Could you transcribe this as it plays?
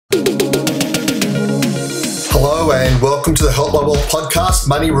Hello and welcome to the Help My Wealth podcast,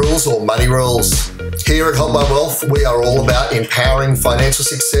 Money Rules or Money Rules. Here at Help My Wealth, we are all about empowering financial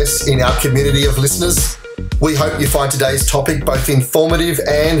success in our community of listeners. We hope you find today's topic both informative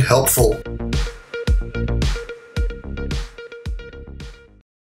and helpful.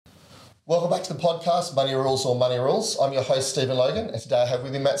 Welcome back to the podcast, Money Rules or Money Rules. I'm your host, Stephen Logan, and today I have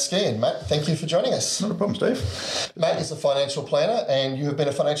with me Matt Skeen. Matt, thank you for joining us. Not a problem, Steve. Matt is a financial planner, and you have been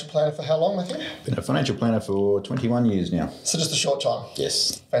a financial planner for how long, Matthew? Been a financial planner for 21 years now. So just a short time?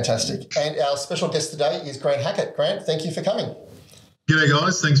 Yes. Fantastic. And our special guest today is Grant Hackett. Grant, thank you for coming. G'day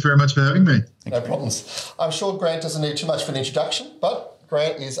guys, thanks very much for having me. No problems. I'm sure Grant doesn't need too much of an introduction, but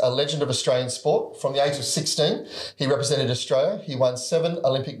Grant is a legend of Australian sport. From the age of 16, he represented Australia. He won 7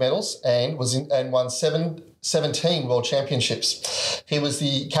 Olympic medals and won 17 World Championships. He was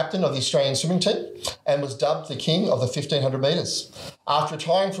the captain of the Australian swimming team and was dubbed the king of the 1500 metres. After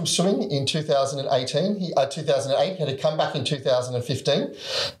retiring from swimming in 2008, he had to come back in 2015.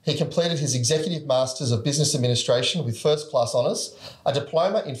 He completed his Executive Masters of Business Administration with first class honours, a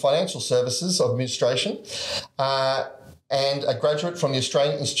diploma in Financial Services of Administration, and a graduate from the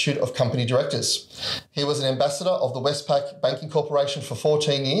Australian Institute of Company Directors. He was an ambassador of the Westpac Banking Corporation for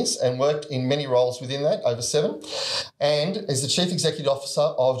 14 years and worked in many roles within that, over 7, and is the Chief Executive Officer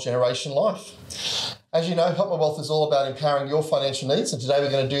of Generation Life. As you know, Help My Wealth is all about empowering your financial needs, and today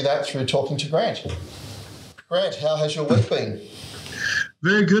we're going to do that through talking to Grant. Grant, how has your week been?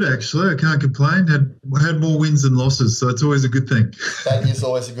 Very good, actually. I can't complain. Had more wins than losses, so it's always a good thing. That is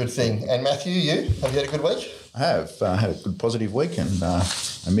always a good thing. And Matthew, have you had a good week? I have had a good positive week, and I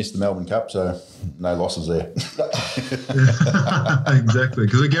missed the Melbourne Cup, so no losses there. Exactly,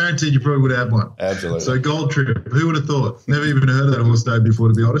 because I guaranteed you probably would have had one. Absolutely. So gold trip, who would have thought? Never even heard of that horse day before,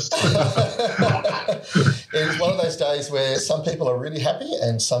 to be honest. It was one of those days where some people are really happy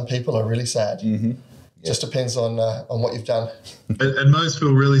and some people are really sad. Mm-hmm. Just depends on what you've done. And most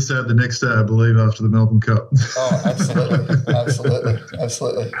feel really sad the next day, I believe, after the Melbourne Cup. Oh, absolutely.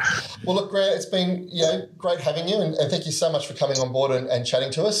 Well, look, Grant, it's been great having you, and thank you so much for coming on board and chatting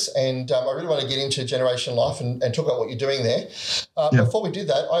to us. And I really want to get into Generation Life and talk about what you're doing there. Before we do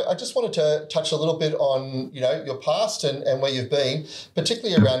that, I just wanted to touch a little bit on your past and where you've been,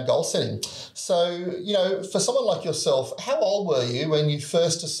 particularly around goal setting. So, for someone like yourself, how old were you when you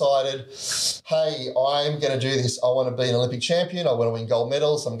first decided, hey, I'm going to do this. I want to be an Olympic champion. I want to win gold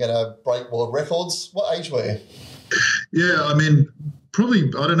medals. I'm going to break world records. What age were you? Yeah, I mean,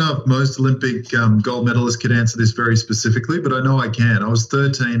 probably, I don't know if most Olympic gold medalists could answer this very specifically, but I know I can. I was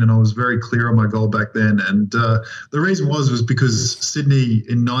 13 and I was very clear on my goal back then. And the reason was because Sydney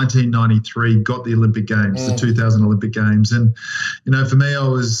in 1993 got the Olympic Games, the 2000 Olympic Games. And, for me, I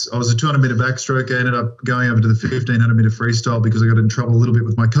was a 200-metre backstroke. I ended up going over to the 1500-metre freestyle because I got in trouble a little bit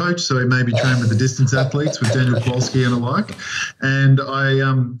with my coach. So he made me train with the distance athletes, with Daniel Kowalski and the like. And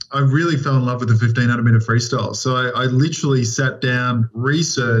I really fell in love with the 1500-metre freestyle. So I literally sat down,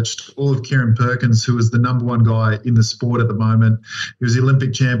 researched all of Kieran Perkins, who was the number one guy in the sport at the moment. He was the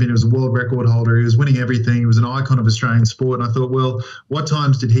Olympic champion. He was a world record holder. He was winning everything. He was an icon of Australian sport. And I thought, well, what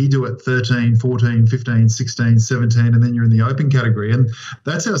times did he do it? 13, 14, 15, 16, 17, and then you're in the open category. And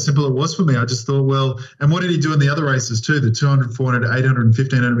that's how simple it was for me. I just thought, well, and what did he do in the other races too? The 200, 400, 800, and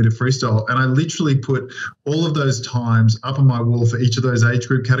 1500 metre freestyle. And I literally put all of those times up on my wall for each of those age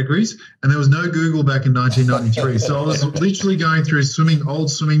group categories. And there was no Google back in 1993. So I was literally going through old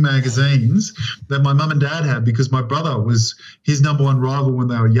swimming magazines that my mum and dad had because my brother was his number one rival when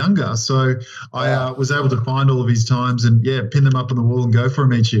they were younger. So I was able to find all of his times and, pin them up on the wall and go for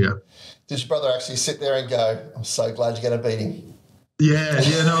him each year. Did your brother actually sit there and go, I'm so glad you're going to beat him? Yeah,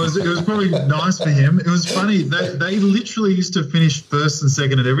 no, it was probably nice for him. It was funny. They literally used to finish first and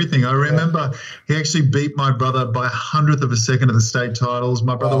second at everything. I remember he actually beat my brother by 100th of a second of the state titles.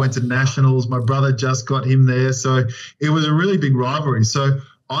 My brother went to nationals. My brother just got him there. So it was a really big rivalry. So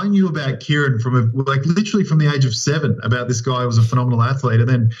I knew about Kieran literally from the age of 7 about this guy who was a phenomenal athlete. And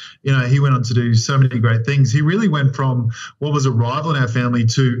then, he went on to do so many great things. He really went from what was a rival in our family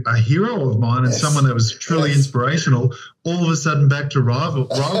to a hero of mine and someone that was truly inspirational, all of a sudden back to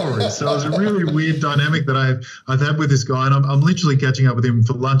rivalry. So it was a really weird dynamic that I've had with this guy, and I'm literally catching up with him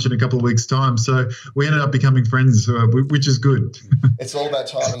for lunch in a couple of weeks' time. So we ended up becoming friends, which is good. It's all about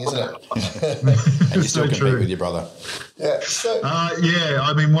timing, isn't it? And you still compete with your brother. Yeah. So.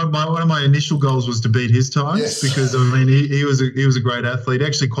 I mean, one of my initial goals was to beat his times because he was a great athlete. He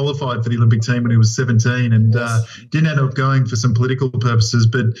actually qualified for the Olympic team when he was 17, and didn't end up going for some political purposes,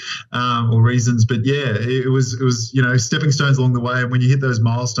 or reasons. But it was stepping stones along the way, and when you hit those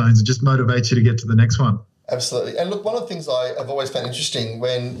milestones, it just motivates you to get to the next one. Absolutely. And look, one of the things I've always found interesting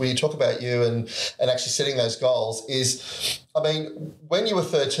when we talk about you and actually setting those goals is, I mean, when you were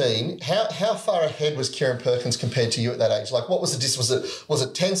 13, how far ahead was Kieran Perkins compared to you at that age? Like, what was the distance? Was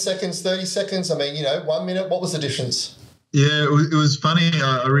it 10 seconds, 30 seconds? I mean, 1 minute? What was the difference? Yeah, it was funny.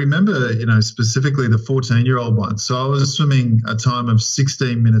 I remember, specifically the 14-year-old one. So I was swimming a time of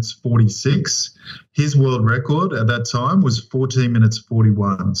 16 minutes 46. His world record at that time was 14 minutes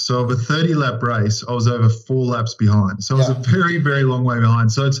 41. So of a 30-lap race, I was over 4 laps behind. So I was a very, very long way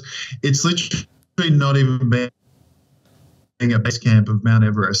behind. So it's literally not even been a base camp of Mount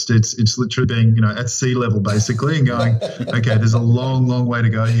Everest. It's literally being, at sea level basically and going, okay, there's a long, long way to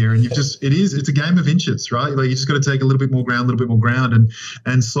go here. And it's a game of inches, right? Like you just got to take a little bit more ground,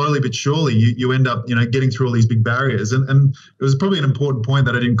 and slowly but surely you end up, getting through all these big barriers. And it was probably an important point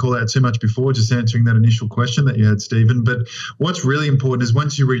that I didn't call out too much before, just answering that initial question that you had, Stephen. But what's really important is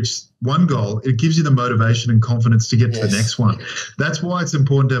once you reach one goal, it gives you the motivation and confidence to get to the next one. That's why it's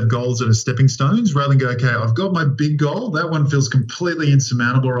important to have goals that are stepping stones rather than go, okay, I've got my big goal. That one feels completely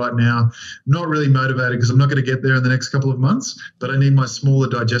insurmountable right now. Not really motivated because I'm not going to get there in the next couple of months, but I need my smaller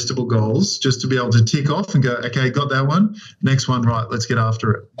digestible goals just to be able to tick off and go, okay, got that one. Next one, right, let's get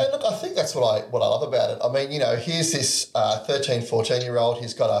after it. And look, I think that's what I love about it. I mean, here's this 13, 14-year-old.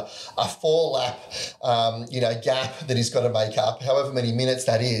 He's got a 4-lap, gap that he's got to make up, however many minutes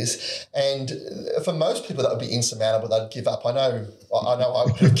that is. And for most people, that would be insurmountable. They'd give up. I know I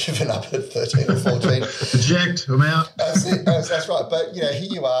would have given up at 13 or 14. Eject, I'm out. That's it. That's right. But, here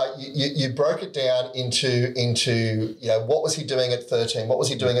you are. You broke it down into what was he doing at 13? What was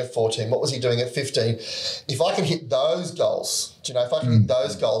he doing at 14? What was he doing at 15? If I can hit those goals, if I can hit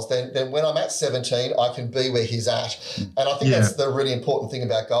those goals, then when I'm at 17, I can be where he's at. And I think that's the really important thing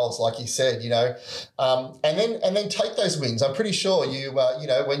about goals, like you said, and then take those wins. I'm pretty sure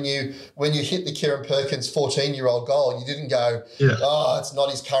when you hit the Kieran Perkins 14-year-old goal, you didn't go, it's not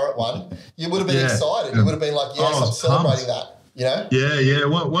his current one. You would have been excited. You would have been like, yes, I'm celebrating that. Yeah.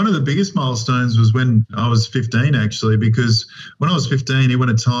 One of the biggest milestones was when I was 15, actually, because when I was 15, he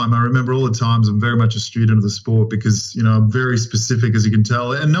went a time. I remember all the times. I'm very much a student of the sport because, I'm very specific, as you can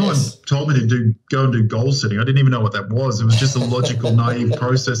tell. And no one told me to go and do goal setting. I didn't even know what that was. It was just a logical, naive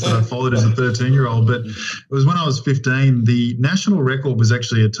process that I followed as a 13-year-old. But it was when I was 15, the national record was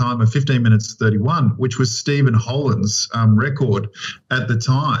actually a time of 15 minutes 31, which was Stephen Holland's record at the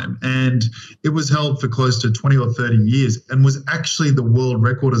time. And it was held for close to 20 or 30 years and was actually the world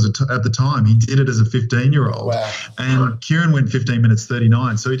record at the time. He did it as a 15-year-old. Wow. And Kieran went 15 minutes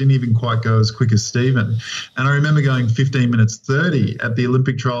 39, so he didn't even quite go as quick as Stephen. And I remember going 15 minutes 30 at the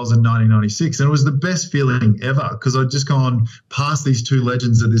Olympic trials in 1996, and it was the best feeling ever because I'd just gone past these two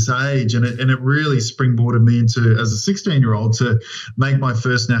legends at this age, and it really springboarded me into, as a 16-year-old, to make my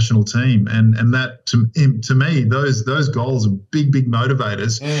first national team. And that, to me, those goals are big, big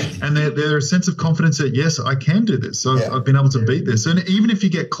motivators. And they're a sense of confidence that, yes, I can do this. So I've been able to beat this. And even if you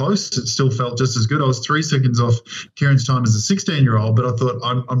get close, it still felt just as good. I was 3 seconds off Kieran's time as a 16-year-old, but I thought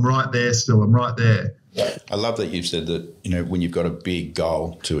I'm right there still. I'm right there. Yeah. I love that you've said that, when you've got a big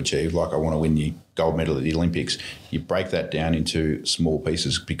goal to achieve, like I want to win the gold medal at the Olympics, you break that down into small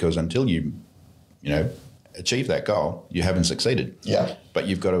pieces because until you achieve that goal, you haven't succeeded. Yeah. But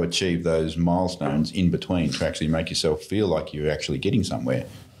you've got to achieve those milestones in between to actually make yourself feel like you're actually getting somewhere.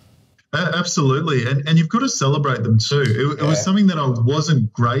 Absolutely. And you've got to celebrate them too. It was something that I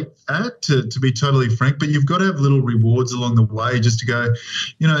wasn't great at, to be totally frank, but you've got to have little rewards along the way just to go,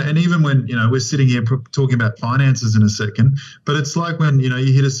 and even when, we're sitting here talking about finances in a second, but it's like when,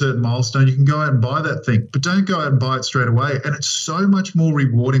 you hit a certain milestone, you can go out and buy that thing, but don't go out and buy it straight away. And it's so much more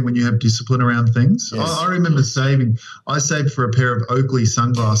rewarding when you have discipline around things. Yes. I remember I saved for a pair of Oakley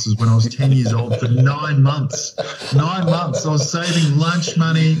sunglasses when I was 10 years old for 9 months. 9 months. I was saving lunch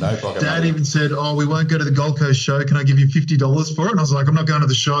money. No pocket Dad money. even said, we won't go to the Gold Coast show. Can I give you $50 for it? And I was like, I'm not going to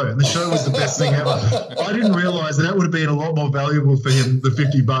the show. And the show was the best thing ever. I didn't realise that would have been a lot more valuable for him, the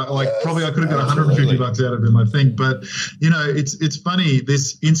 $50. Probably I could have got $150 out of him, I think. But, it's funny,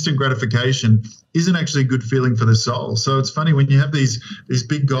 this instant gratification isn't actually a good feeling for the soul. So it's funny when you have these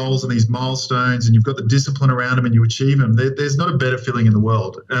big goals and these milestones and you've got the discipline around them and you achieve them, there's not a better feeling in the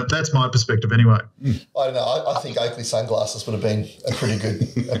world. That's my perspective anyway. I don't know. I think Oakley sunglasses would have been a pretty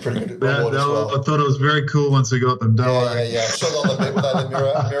good reward as well. I thought it was very cool once I got them. Yeah. I'm sure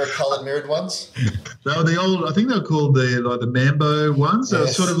the mirror-coloured mirrored ones. They were the old, I think they were called the Mambo ones. They were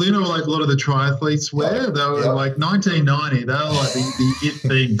sort of, like a lot of the triathletes wear. They were like 1990. They were like the it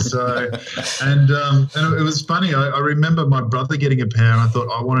thing. So, and And it was funny. I remember my brother getting a pair, and I thought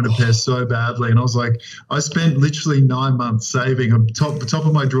I wanted a pair so badly. And I was like, I spent literally 9 months saving on the top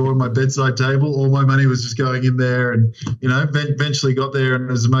of my drawer on my bedside table. All my money was just going in there, and eventually got there, and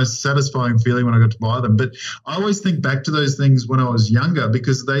it was the most satisfying feeling when I got to buy them. But I always think back to those things when I was younger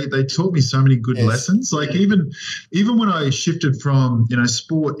because they taught me so many good lessons. Like even when I shifted from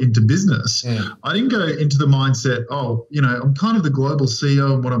sport into business, I didn't go into the mindset, I'm kind of the global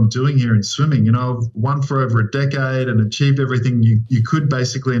CEO and what I'm doing here in swimming. I've won for over a decade and achieved everything you could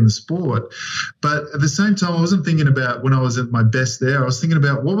basically in the sport. But at the same time, I wasn't thinking about when I was at my best there. I was thinking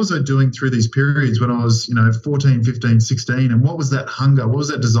about what was I doing through these periods when I was 14, 15, 16, and what was that hunger? What was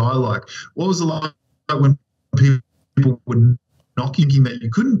that desire like? What was it like when people would knock thinking that you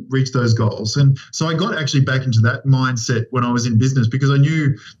couldn't reach those goals? And so I got actually back into that mindset when I was in business because I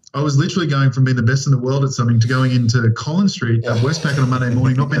knew I was literally going from being the best in the world at something to going into Collins Street at Westpac on a Monday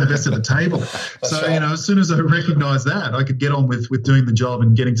morning, not being the best at the table. So, right. As soon as I recognized that, I could get on with doing the job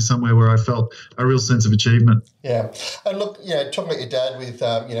and getting to somewhere where I felt a real sense of achievement. Yeah. And look, talking about your dad with,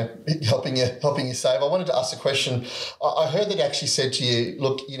 helping you save, I wanted to ask a question. I heard that he actually said to you,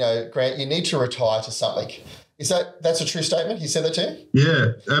 look, Grant, you need to retire to something. That's a true statement? He said that to you?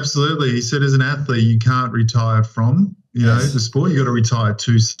 Yeah, absolutely. He said as an athlete, you can't retire from the sport, you got to retire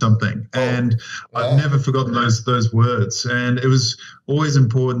to something. And I've never forgotten those words. And it was always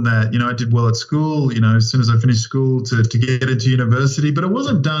important that, I did well at school, as soon as I finished school to get into university, but it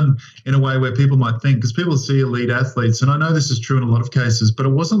wasn't done in a way where people might think, because people see elite athletes, and I know this is true in a lot of cases, but it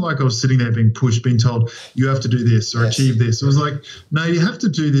wasn't like I was sitting there being pushed, being told, you have to do this or achieve this. It was like, no, you have to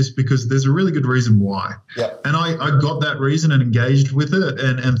do this because there's a really good reason why. Yep. And I got that reason and engaged with it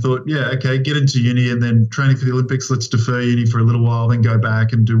and thought, get into uni and then training for the Olympics, let's defer uni for a little while, then go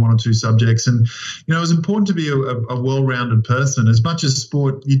back and do one or two subjects. And, it was important to be a well-rounded person. As much as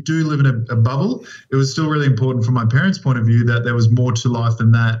sport, you do live in a bubble, it was still really important from my parents' point of view that there was more to life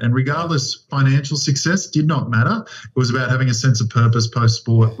than that. And regardless, financial success did not matter. It was about having a sense of purpose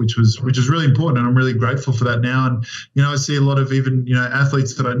post-sport, which was really important. And I'm really grateful for that now. And, I see a lot of even,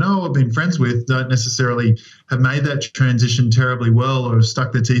 athletes that I know I've been friends with don't necessarily have made that transition terribly well or have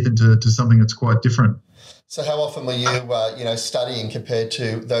stuck their teeth into something that's quite different. So how often were you, studying compared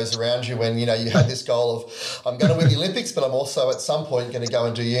to those around you when, you had this goal of, I'm going to win the Olympics, but I'm also at some point going to go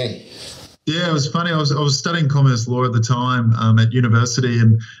and do uni? Yeah, it was funny. I was studying commerce law at the time at university,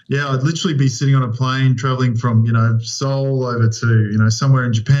 and I'd literally be sitting on a plane traveling from Seoul over to somewhere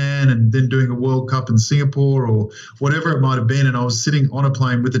in Japan, and then doing a World Cup in Singapore or whatever it might have been. And I was sitting on a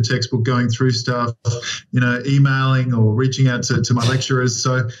plane with the textbook, going through stuff, emailing or reaching out to my lecturers.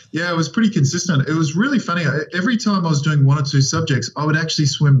 So it was pretty consistent. It was really funny. Every time I was doing one or two subjects, I would actually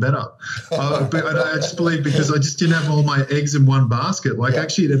swim better. I just believe because I just didn't have all my eggs in one basket. Like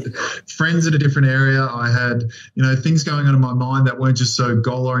actually, friends in a different area. I had, things going on in my mind that weren't just so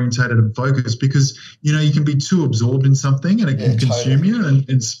goal orientated and focused because, you can be too absorbed in something and it can consume you.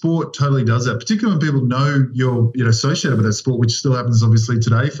 And sport totally does that, particularly when people know you're associated with that sport, which still happens obviously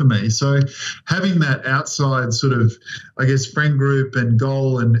today for me. So having that outside sort of, I guess, friend group and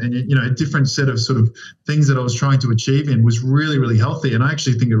goal and a different set of sort of things that I was trying to achieve in was really, really healthy. And I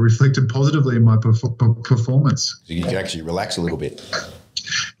actually think it reflected positively in my performance. So you can actually relax a little bit.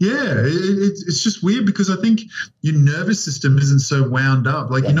 Yeah, it's just weird because I think your nervous system isn't so wound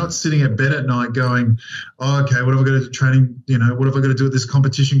up. Like you're not sitting at bed at night going, oh, okay, what have I got to do training? What have I got to do at this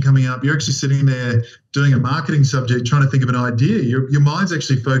competition coming up? You're actually sitting there doing a marketing subject, trying to think of an idea. Your mind's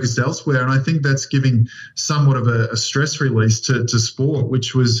actually focused elsewhere. And I think that's giving somewhat of a stress release to sport,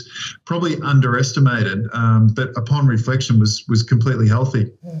 which was probably underestimated, but upon reflection was completely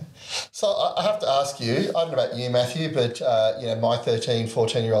healthy. Yeah. So I have to ask you, I don't know about you, Matthew, but my 13,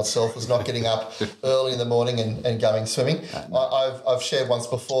 14-year-old self was not getting up early in the morning and going swimming. I've shared once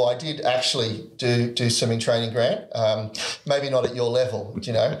before, I did actually do swimming training, Grant. Maybe not at your level,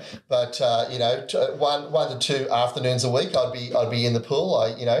 but one to two afternoons a week, I'd be in the pool.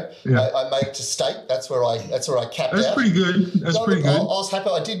 I made it to state. That's where I capped out. That's pretty good. That's pretty good. I was happy.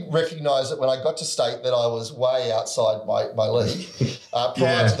 I did recognise that when I got to state that I was way outside my league.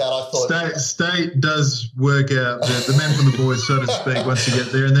 Prior to that, I thought state does work out the men from the boys, so to speak, once you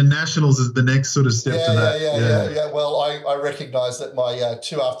get there, and then nationals is the next sort of step to that. Yeah. Well, I recognise that my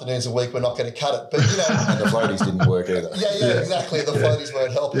 2 afternoons a week were not going to cut it, but and the floaties didn't work either. Yeah, exactly. The floaties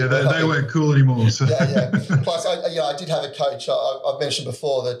weren't helping. Yeah, they weren't cool anymore. So. Yeah. Plus, I did have a coach. I've mentioned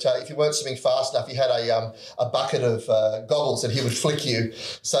before that if you weren't swimming fast enough, he had a bucket of goggles that he would flick you.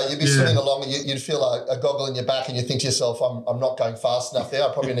 So you'd be swimming along and you'd feel a goggle in your back and you think to yourself, I'm not going fast enough there.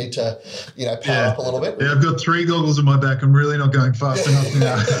 I probably need need to, power up a little bit. Yeah, I've got 3 goggles on my back. I'm really not going fast enough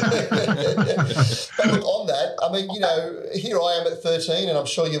now. But look, on that, I mean, here I am at 13, and I'm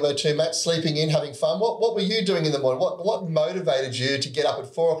sure you were too, Matt, sleeping in, having fun. What were you doing in the morning? What motivated you to get up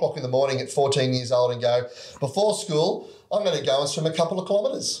at 4 o'clock in the morning at 14 years old and go, before school, I'm going to go and swim a couple of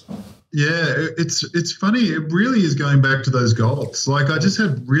kilometres? Yeah, it's funny. It really is going back to those goals. Like, I just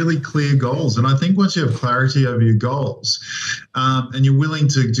had really clear goals. And I think once you have clarity over your goals and you're willing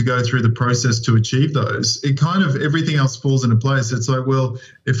to go through the process to achieve those, it kind of, everything else falls into place. It's like, well,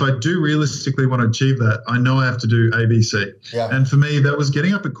 if I do realistically want to achieve that, I know I have to do ABC. Yeah. And for me, that was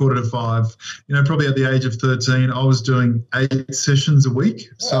getting up at 4:45. Probably at the age of 13, I was doing 8 sessions a week.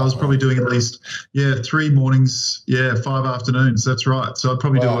 So I was probably doing at least, 3 mornings, 5 afternoons. That's right. So I'd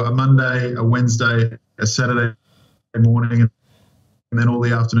probably do a Monday, a Wednesday, a Saturday morning, and then all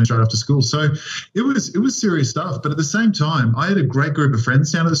the afternoon straight after school. So it was serious stuff. But at the same time, I had a great group of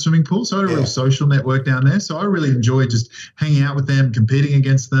friends down at the swimming pool. So I had a real social network down there. So I really enjoyed just hanging out with them, competing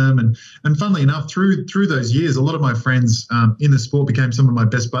against them. And funnily enough, through those years, a lot of my friends in the sport became some of my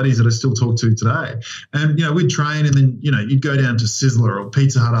best buddies that I still talk to today. And, we'd train, and then, you'd go down to Sizzler or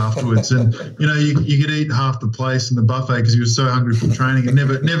Pizza Hut afterwards. And, you could eat half the place in the buffet because you were so hungry from training and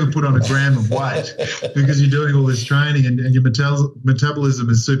never put on a gram of weight because you're doing all this training and your metabolism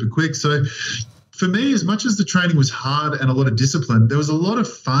is super quick. So for me, as much as the training was hard and a lot of discipline, there was a lot of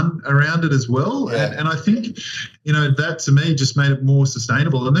fun around it as well. Yeah. And I think, that to me just made it more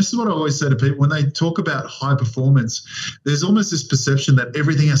sustainable. And this is what I always say to people when they talk about high performance, there's almost this perception that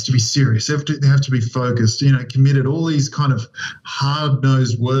everything has to be serious, everything have to be focused, committed, all these kind of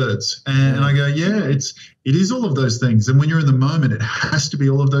hard-nosed words. And I go, it is all of those things. And when you're in the moment, it has to be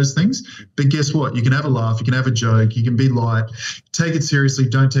all of those things. But guess what? You can have a laugh, you can have a joke, you can be light, take it seriously,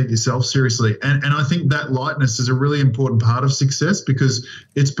 don't take yourself seriously. And I think that lightness is a really important part of success because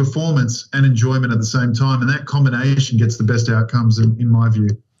it's performance and enjoyment at the same time. And that combination gets the best outcomes in my view.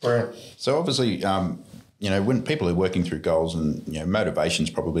 Right. So obviously, when people are working through goals and, motivation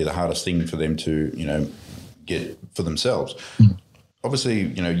is probably the hardest thing for them to, get for themselves. Mm. Obviously,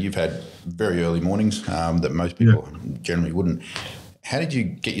 you've had very early mornings that most people generally wouldn't. How did you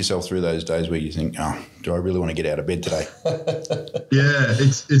get yourself through those days where you think, do I really want to get out of bed today? Yeah,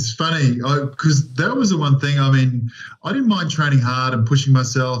 it's funny because that was the one thing. I mean, I didn't mind training hard and pushing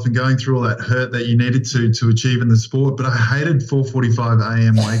myself and going through all that hurt that you needed to achieve in the sport, but I hated 4:45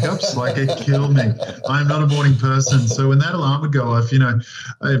 a.m. wake-ups. Like, it killed me. I'm not a morning person. So when that alarm would go off,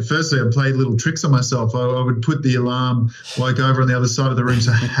 firstly I played little tricks on myself. I would put the alarm like over on the other side of the room,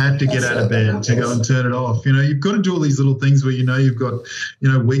 so I had to get out of bed to go and turn it off. You've got to do all these little things where you've got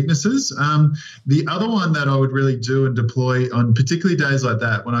weaknesses. The other one that I would really do and deploy on particularly days like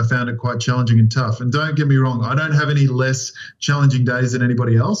that when I found it quite challenging and tough. And don't get me wrong, I don't have any less challenging days than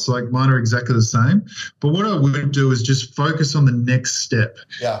anybody else. Like, mine are exactly the same. But what I would do is just focus on the next step.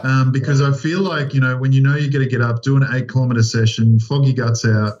 Yeah. Because I feel like, when you're going to get up, do an 8-kilometre session, flog your guts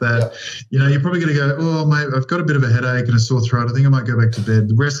out, that, you're probably going to go, oh, mate, I've got a bit of a headache and a sore throat. I think I might go back to bed.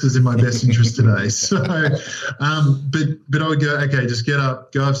 The rest is in my best interest today. So, but I would go, okay, just get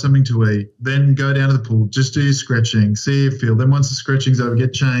up, go have something to eat, then go down to the pool, just do your stretching, see how you feel. Then once the stretching's over,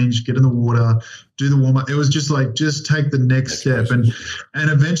 get changed, get in the water, do the warm-up. It was just like, just take the next step. And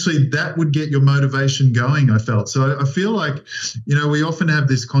eventually that would get your motivation going, I felt. So I feel like, we often have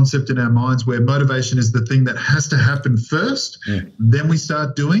this concept in our minds where motivation is the thing that has to happen first, then we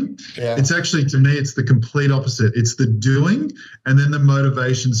start doing. Yeah. It's actually, to me, it's the complete opposite. It's the doing, and then the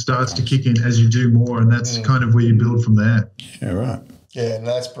motivation starts to kick in as you do more, and that's kind of where you build from there. Yeah, right. Yeah,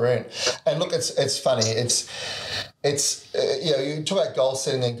 no, that's brilliant. And look, it's funny. You talk about goal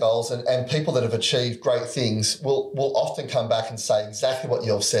setting and goals, and people that have achieved great things will often come back and say exactly what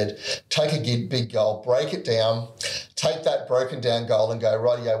you've said. Take a big goal, break it down, take that broken down goal and go,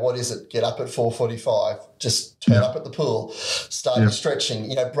 rightio, what is it? Get up at 4:45, just turn up at the pool, start your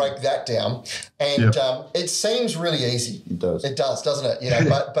stretching, break that down. And it seems really easy. It does. It does, doesn't it?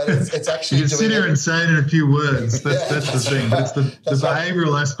 But it's actually you can sit here and say it in a few words. That's the thing. But it's the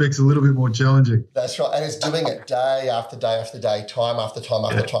behavioural aspect's a little bit more challenging. That's right. And it's doing it day after day after day, time after time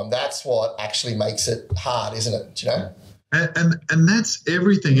after time. That's what actually makes it hard, isn't it? And that's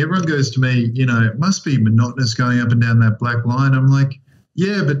everything. Everyone goes to me, it must be monotonous going up and down that black line. I'm like,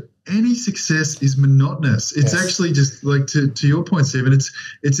 yeah, but any success is monotonous. It's actually just like to your point, Stephen,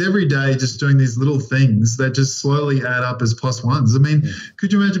 it's every day just doing these little things that just slowly add up as plus ones. I mean,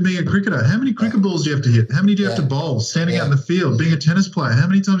 could you imagine being a cricketer? How many cricket balls do you have to hit? How many do you have to bowl? Standing out in the field, being a tennis player, how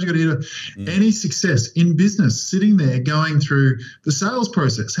many times you got to hit any success in business, sitting there going through the sales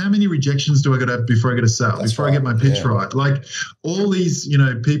process? How many rejections do I got to have before I get a sale, before I get my pitch right? Like all these,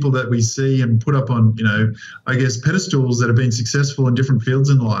 people that we see and put up on, I guess pedestals that have been successful in different fields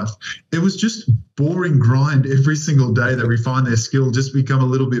in life. It was just boring grind every single day that refine their skill, just become a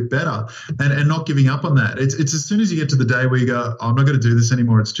little bit better and not giving up on that. It's as soon as you get to the day where you go, I'm not going to do this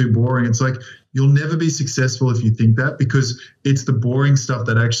anymore, it's too boring. It's like you'll never be successful if you think that, because it's the boring stuff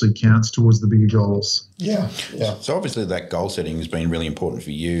that actually counts towards the bigger goals. Yeah. So obviously that goal setting has been really important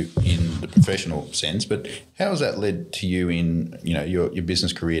for you in the professional sense, but how has that led to you in, your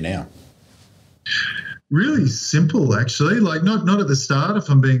business career now? Really simple, actually. Like not at the start, if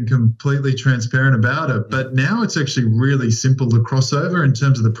I'm being completely transparent about it, but now it's actually really simple to cross over in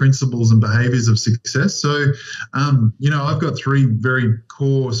terms of the principles and behaviors of success. So, I've got three very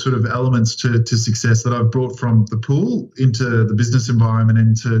core sort of elements to success that I've brought from the pool into the business environment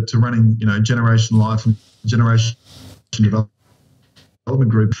and to running, Generation Life and Generation Development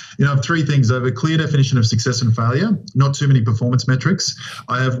Group. I have three things. I have a clear definition of success and failure, not too many performance metrics.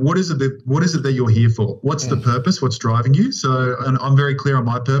 I have what is it that you're here for? What's the purpose? What's driving you? So, and I'm very clear on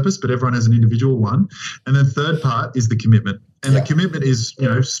my purpose, but everyone has an individual one. And then third part is the commitment. And the commitment is,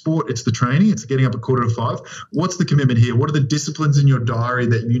 sport, it's the training, it's getting up at 4:45. What's the commitment here? What are the disciplines in your diary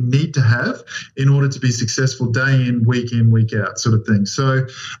that you need to have in order to be successful day in, week out sort of thing? So,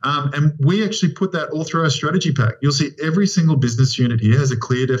 and we actually put that all through our strategy pack. You'll see every single business unit here has a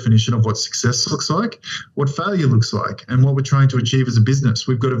clear definition of what success looks like, what failure looks like, and what we're trying to achieve as a business.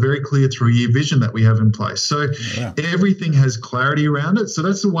 We've got a very clear 3-year vision that we have in place. So everything has clarity around it. So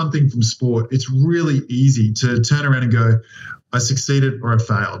that's the one thing from sport. It's really easy to turn around and go, I succeeded or I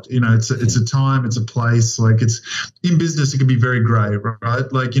failed. It's a time, it's a place. Like it's in business, it can be very grey,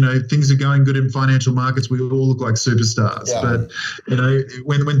 right? Like, things are going good in financial markets. We all look like superstars. Yeah. But,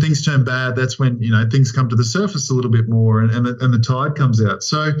 when things turn bad, that's when, things come to the surface a little bit more and the tide comes out.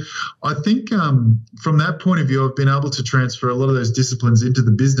 So I think from that point of view, I've been able to transfer a lot of those disciplines into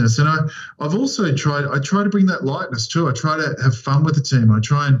the business. And I've also I try to bring that lightness too. I try to have fun with the team. I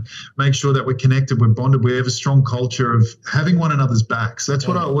try and make sure that we're connected, we're bonded. We have a strong culture of having one another's backs. That's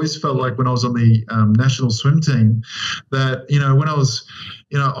what I always felt like when I was on the national swim team, that, when I was,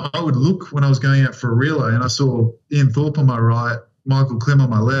 I would look when I was going out for a relay and I saw Ian Thorpe on my right, Michael Clem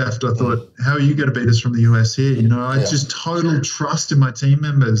on my left. I thought, how are you going to beat us from the US here? I just total trust in my team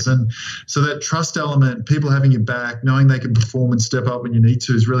members. And so that trust element, people having your back, knowing they can perform and step up when you need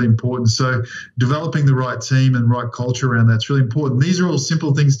to is really important. So developing the right team and right culture around that's really important. These are all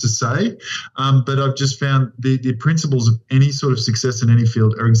simple things to say, but I've just found the principles of any sort of success in any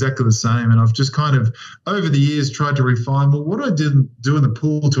field are exactly the same. And I've just kind of, over the years, tried to refine, what I didn't do in the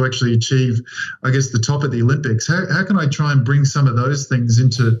pool to actually achieve, I guess, the top of the Olympics. How can I try and bring some of those things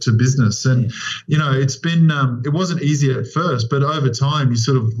into business? And it's been it wasn't easy at first, but over time you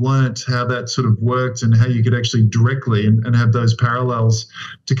sort of learnt how that sort of worked and how you could actually directly and have those parallels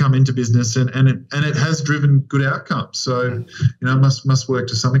to come into business, and it has driven good outcomes. So it must work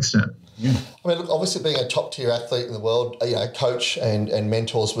to some extent. Yeah. I mean, look, obviously being a top-tier athlete in the world, coach and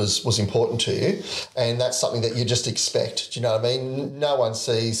mentors was important to you, and that's something that you just expect. Do you know what I mean? No one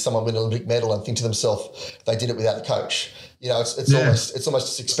sees someone win an Olympic medal and think to themselves they did it without a coach. It's almost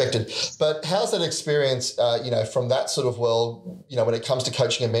just expected. But how's that experience, from that sort of world, when it comes to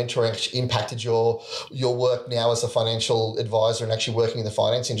coaching and mentoring, actually impacted your work now as a financial advisor and actually working in the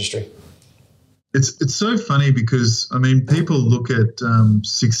finance industry? It's so funny because, people look at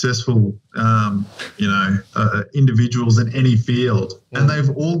successful, individuals in any field, and they've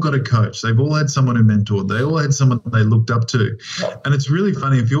all got a coach. They've all had someone who mentored. They all had someone they looked up to. Yeah. And it's really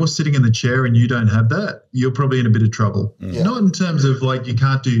funny. If you're sitting in the chair and you don't have that, you're probably in a bit of trouble. Yeah. Not in terms of like you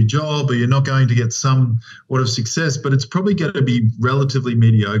can't do your job or you're not going to get somewhat of success, but it's probably going to be relatively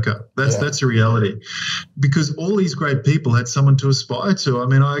mediocre. That's a reality. Because all these great people had someone to aspire to.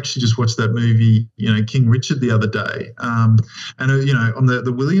 I actually just watched that movie, King Richard the other day, and on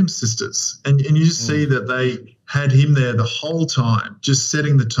the Williams sisters, and you just see that they had him there the whole time, just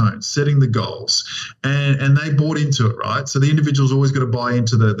setting the tone, setting the goals, and they bought into it, right? So the individual's always got to buy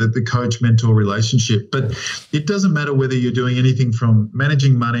into the coach-mentor relationship. But it doesn't matter whether you're doing anything from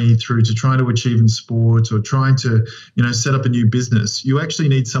managing money through to trying to achieve in sport or trying to, set up a new business. You actually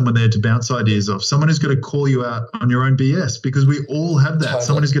need someone there to bounce ideas off, someone who's going to call you out on your own BS, because we all have that. Totally.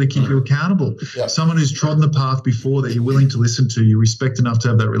 Someone who's going to keep you accountable, someone who's trodden the path before that you're willing to listen to, you respect enough to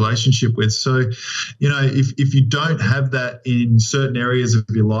have that relationship with. So, if you don't have that in certain areas of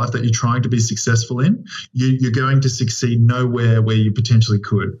your life that you're trying to be successful in, you're going to succeed nowhere where you potentially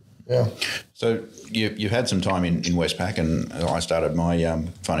could. Yeah. So you've had some time in Westpac, and I started my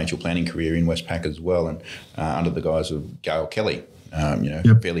financial planning career in Westpac as well, and under the guise of Gail Kelly,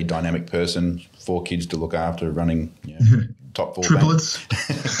 fairly dynamic person, 4 kids to look after, running top 4 triplets.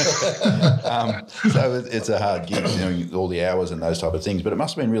 So it's a hard gig, all the hours and those type of things. But it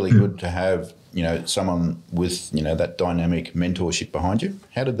must have been really good to have someone with that dynamic mentorship behind you.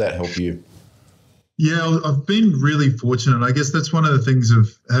 How did that help you? Yeah, I've been really fortunate. I guess that's one of the things of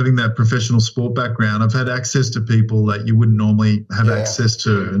having that professional sport background. I've had access to people that you wouldn't normally have access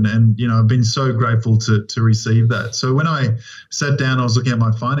to. And I've been so grateful to receive that. So when I sat down, I was looking at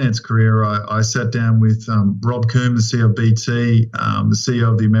my finance career, I sat down with Rob Coombe, the CEO of BT, the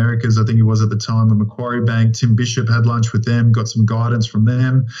CEO of the Americas, I think he was at the time, of Macquarie Bank. Tim Bishop, had lunch with them, got some guidance from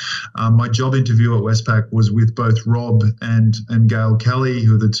them. My job interview at Westpac was with both Rob and Gail Kelly,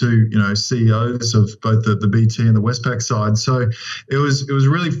 who are the two, CEOs of both the BT and the Westpac side. So it was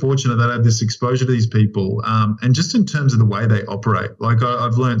really fortunate that I had this exposure to these people, and just in terms of the way they operate. Like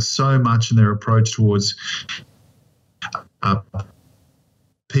I've learned so much in their approach towards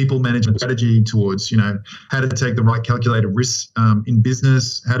people management strategy, towards how to take the right calculated risks in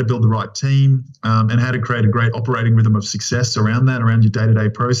business, how to build the right team, and how to create a great operating rhythm of success around your day-to-day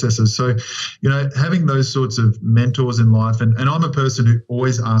processes. So having those sorts of mentors in life, and I'm a person who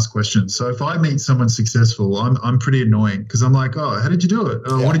always asks questions. So if I meet someone successful, I'm pretty annoying, because I'm like, oh, how did you do it?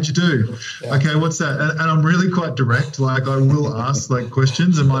 Oh, what did you do? Okay, what's that? And I'm really quite direct. Like I will ask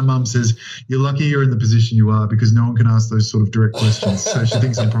questions, and my mum says, you're lucky you're in the position you are, because no one can ask those sort of direct questions. So she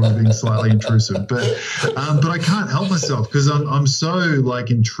thinks I'm probably being slightly intrusive, but I can't help myself, because I'm so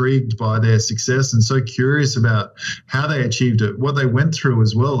intrigued by their success and so curious about how they achieved it, what they went through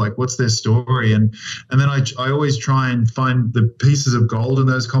as well, what's their story, and then I always try and find the pieces of gold in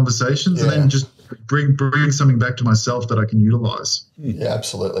those conversations, and then just bring something back to myself that I can utilize. Yeah,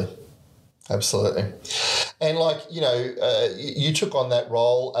 absolutely. Absolutely. And you took on that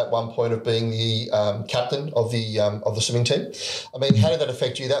role at one point of being the captain of the swimming team. I mean, how did that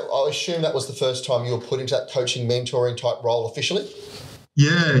affect you? I assume that was the first time you were put into that coaching, mentoring type role officially?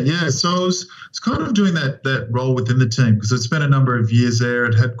 Yeah. So I was kind of doing that role within the team, because I'd spent a number of years there.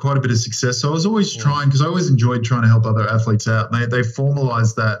 It had quite a bit of success. So I was always trying, because I always enjoyed trying to help other athletes out. And they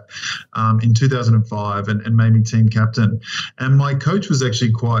formalised that in 2005 and made me team captain. And my coach was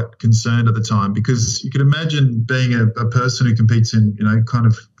actually quite concerned at the time, because you could imagine being a person who competes in, kind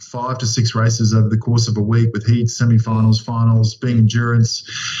of 5 to 6 races over the course of a week, with heats, semi-finals, finals, being endurance,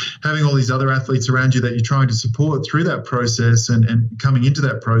 having all these other athletes around you that you're trying to support through that process, and coming into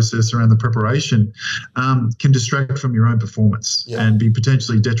that process around the preparation can distract from your own performance and be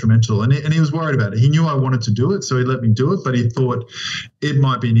potentially detrimental. And he was worried about it. He knew I wanted to do it, so he let me do it, but he thought it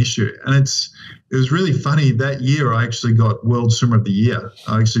might be an issue. And it was really funny. That year, I actually got World Swimmer of the Year.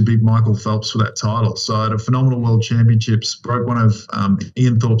 I actually beat Michael Phelps for that title. So I had a phenomenal World Championships, broke one of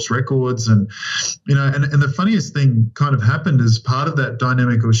Ian Thorpe's records. And, and the funniest thing kind of happened as part of that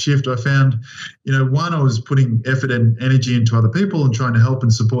dynamic or shift. I found, one, I was putting effort and energy into other people and trying to help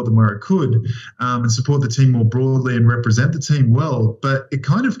and support them where I could, and support the team more broadly and represent the team well. But it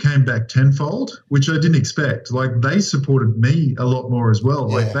kind of came back tenfold, which I didn't expect. They supported me a lot more as well.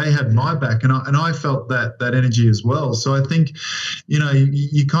 They had my back, and I felt that energy as well. So I think,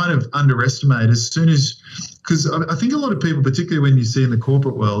 you kind of underestimate as soon as, because I think a lot of people, particularly when you see in the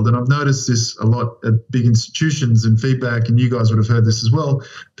corporate world, and I've noticed this a lot at big institutions and feedback, and you guys would have heard this as well,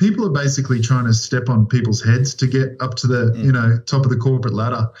 people are basically trying to step on people's heads to get up to the, top of the corporate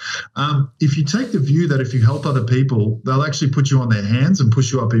ladder. If you take the view that if you help other people, they'll actually put you on their hands and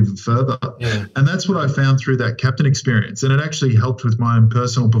push you up even further. Yeah. And that's what I found through that captain experience. And it actually helped with my own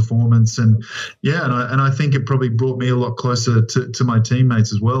personal performance. And I think it probably brought me a lot closer to my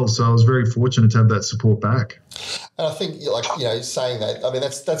teammates as well. So I was very fortunate to have that support back. And I think, saying that, I mean,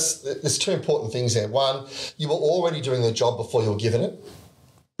 there's 2 important things there. One, you were already doing the job before you were given it.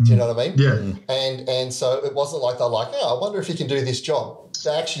 Do you know what I mean? Yeah. And so it wasn't like they're like, oh, I wonder if he can do this job.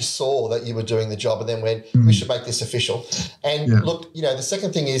 They actually saw that you were doing the job and then went, we should make this official. And look, the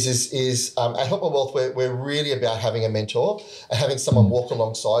second thing is at Help My Wealth, we're really about having a mentor and having someone walk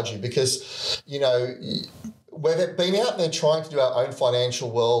alongside you because, we've been out there trying to do our own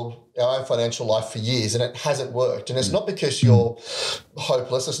financial world, our own financial life for years, and it hasn't worked. And it's not because you're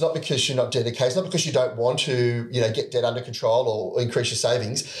hopeless. It's not because you're not dedicated. It's not because you don't want to, get debt under control or increase your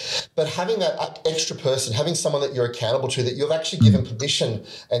savings. But having that extra person, having someone that you're accountable to, that you've actually given permission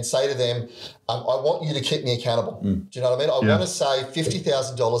and say to them, I want you to keep me accountable. Do you know what I mean? I want to save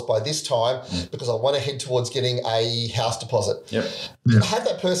 $50,000 by this time because I want to head towards getting a house deposit. Have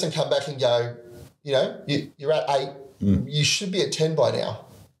that person come back and go, you're at 8, you should be at 10 by now.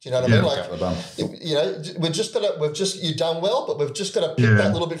 Do you know what I mean? You've done well, but we've just got to pick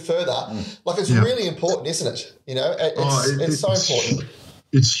that little bit further. It's really important, isn't it? It's so important.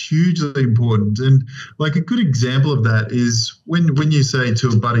 It's hugely important. And like a good example of that is when you say to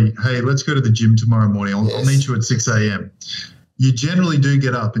a buddy, hey, let's go to the gym tomorrow morning. I'll meet you at 6 a.m. You generally do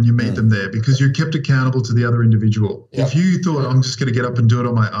get up and you meet them there because you're kept accountable to the other individual. If you thought I'm just going to get up and do it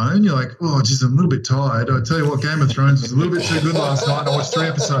on my own, you're like, oh, geez, I'm a little bit tired. I tell you what, Game of Thrones was a little bit too good last night. I watched 3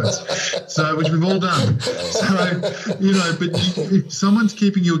 episodes, which we've all done. So, but if someone's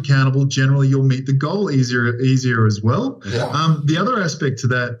keeping you accountable, generally you'll meet the goal easier as well. The other aspect to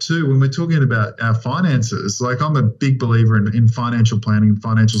that too, when we're talking about our finances, like I'm a big believer in financial planning and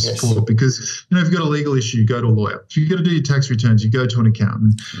financial support because, if you've got a legal issue, you go to a lawyer. If you've got to do your tax return, you go to an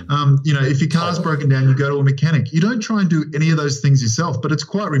accountant. If your car's broken down, you go to a mechanic. You don't try and do any of those things yourself, but it's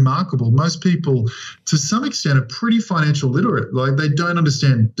quite remarkable. Most people, to some extent, are pretty financial literate. Like they don't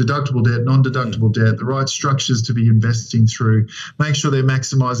understand deductible debt, non-deductible debt, the right structures to be investing through, make sure they're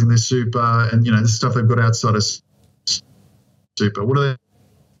maximizing their super and, the stuff they've got outside of super. What are they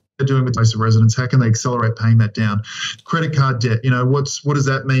doing with place of residence? How can they accelerate paying that down? Credit card debt, what does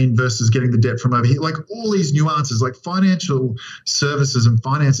that mean versus getting the debt from over here? Like all these nuances, like financial services and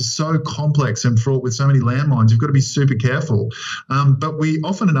finance is so complex and fraught with so many landmines. You've got to be super careful. But we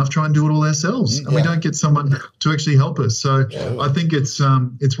often enough try and do it all ourselves and we don't get someone to actually help us. So I think it's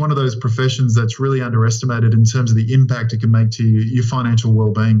one of those professions that's really underestimated in terms of the impact it can make to your financial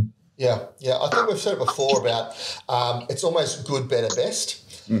well-being. Yeah. I think we've said it before about it's almost good, better, best.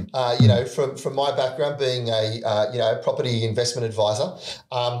 From my background being a property investment advisor,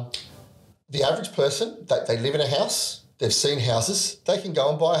 the average person, they live in a house, they've seen houses, they can go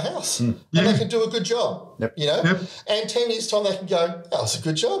and buy a house and they can do a good job, and 10 years' time they can go, that was a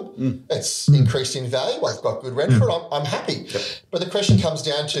good job. It's increased in value. I've got good rent for it. I'm happy. But the question comes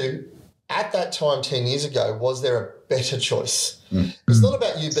down to, at that time 10 years ago, was there a better choice? It's not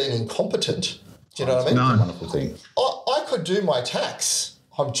about you being incompetent. Do you know what I mean? No. Wonderful thing. I could do my tax.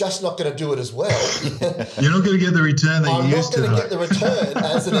 I'm just not going to do it as well. You're not going to get the return that you used to. I'm not going to get the return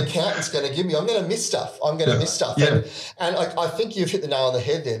as an accountant's going to give me. I'm going to miss stuff. And I think you've hit the nail on the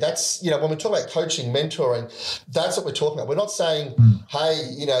head there. That's, when we talk about coaching, mentoring, that's what we're talking about. We're not saying, hey,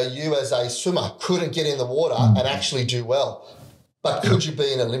 you as a swimmer couldn't get in the water and actually do well. But could you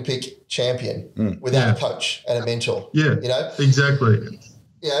be an Olympic champion without a coach and a mentor? Exactly.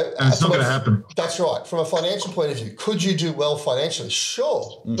 And it's not going to happen. That's right. From a financial point of view, could you do well financially?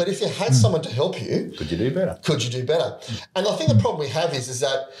 Sure. But if you had someone to help you, could you do better? And I think the problem we have is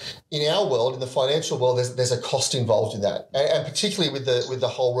that in our world, in the financial world, there's a cost involved in that, and particularly with the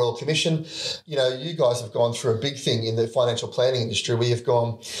whole Royal Commission. You guys have gone through a big thing in the financial planning industry where you've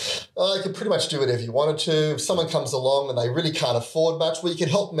gone, you can pretty much do whatever you wanted to. If someone comes along and they really can't afford much, well, you can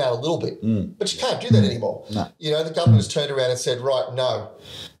help them out a little bit, but you can't do that anymore. No. The government has turned around and said, right, no.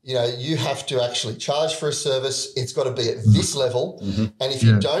 You have to actually charge for a service. It's got to be at this level. And if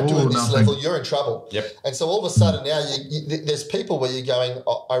you don't do it at this level, you're in trouble. And so all of a sudden now there's people where you're going,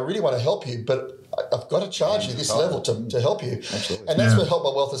 I really want to help you, but I've got to charge you this level to help you. Absolutely. And that's where Help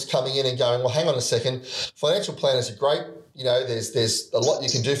My Wealth is coming in and going, well, hang on a second. Financial planners are great. There's a lot you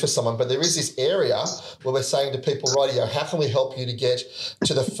can do for someone, but there is this area where we're saying to people, rightio, how can we help you to get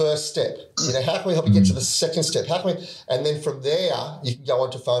to the first step? How can we help you get to the second step? And then from there, you can go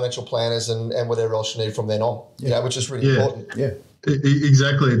on to financial planners and whatever else you need from then on, which is really important. Yeah.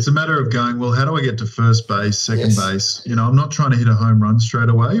 Exactly. It's a matter of going, well, how do I get to first base, second base? I'm not trying to hit a home run straight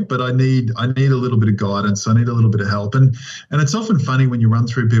away, but I need a little bit of guidance. I need a little bit of help. And it's often funny when you run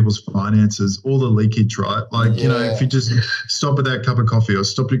through people's finances, all the leakage, right? Like, if you just stop at that cup of coffee or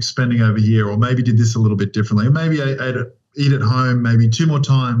stop spending over here, or maybe did this a little bit differently, or maybe I ate eat at home maybe 2 more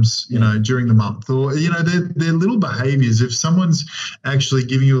times, during the month, or, they're little behaviors. If someone's actually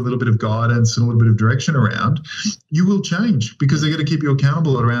giving you a little bit of guidance and a little bit of direction around, you will change because they're going to keep you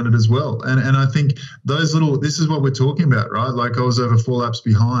accountable around it as well. And I think this is what we're talking about, right? Like I was over 4 laps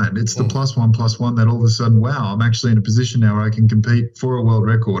behind. It's the +1 that all of a sudden, wow, I'm actually in a position now where I can compete for a world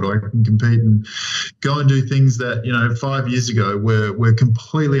record, or I can compete and go and do things that, 5 years ago were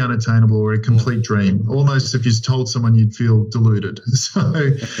completely unattainable or a complete dream. Almost if you told someone, you'd feel deluded. So,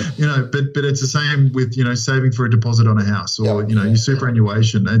 but it's the same with, saving for a deposit on a house, or, your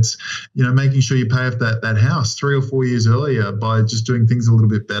superannuation. It's, making sure you pay off that house 3 or 4 years earlier by just doing things a little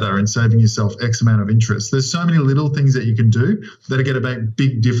bit better and saving yourself X amount of interest. There's so many little things that you can do that are going to make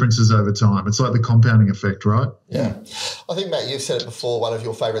big differences over time. It's like the compounding effect, right? Yeah. I think, Matt, you've said it before, one of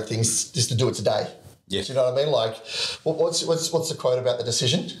your favourite things is to do it today. Yes. Do you know what I mean? Like, what's the quote about the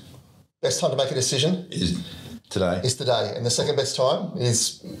decision? Best time to make a decision? Is today. Is today. And the second best time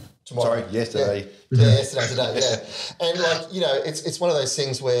is tomorrow. Sorry, yesterday. Yeah, yesterday, today, yeah. And it's one of those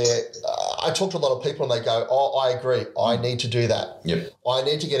things where I talk to a lot of people and they go, oh, I agree. I need to do that. Yep. I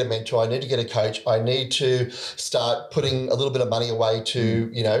need to get a mentor. I need to get a coach. I need to start putting a little bit of money away to,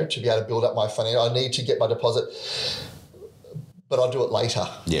 to be able to build up my funding. I need to get my deposit, but I'll do it later.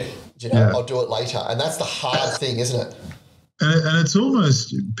 Yeah. I'll do it later. And that's the hard thing, isn't it? And it's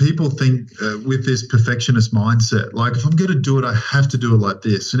almost, people think with this perfectionist mindset, like if I'm going to do it, I have to do it like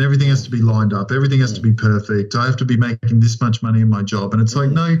this, and everything has to be lined up. Everything has to be perfect. I have to be making this much money in my job. And it's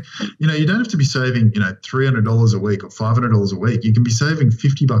like, no, you don't have to be saving, $300 a week or $500 a week. You can be saving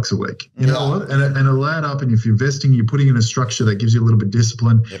 $50 a week, you know what? And it'll add up. And if you're investing, you're putting in a structure that gives you a little bit of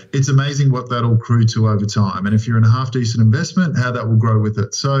discipline. Yep. It's amazing what that'll accrue to over time. And if you're in a half decent investment, how that will grow with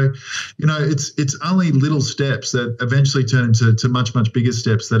it. So, it's only little steps that eventually turn into much, much bigger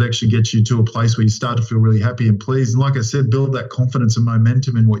steps that actually get you to a place where you start to feel really happy and pleased. And like I said, build that confidence and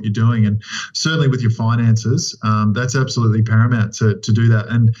momentum in what you're doing. And certainly with your finances, that's absolutely paramount to do that.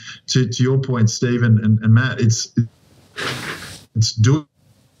 And to your point, Steve and Matt, it's do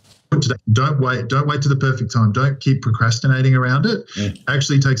it today. Don't wait to the perfect time. Don't keep procrastinating around it.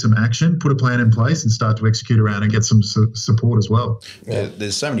 Actually take some action, put a plan in place and start to execute around and get some support as well. Yeah,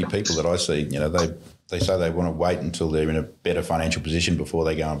 there's so many people that I see, they say they want to wait until they're in a better financial position before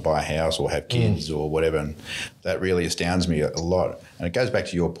they go and buy a house or have kids or whatever, and that really astounds me a lot. And it goes back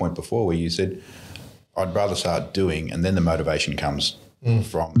to your point before where you said, I'd rather start doing, and then the motivation comes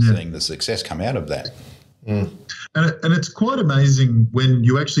from seeing the success come out of that. And it's quite amazing when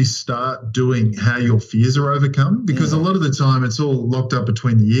you actually start doing how your fears are overcome, because a lot of the time it's all locked up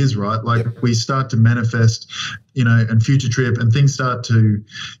between the ears, right? Like we start to manifest, and future trip, and things start to,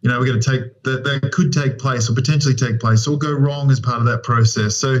 we're going to take that could take place or potentially take place or go wrong as part of that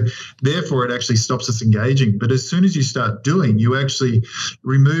process. So therefore it actually stops us engaging. But as soon as you start doing, you actually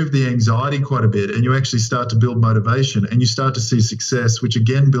remove the anxiety quite a bit, and you actually start to build motivation, and you start to see success, which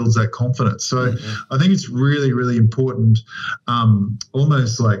again builds that confidence. So I think it's really, really important,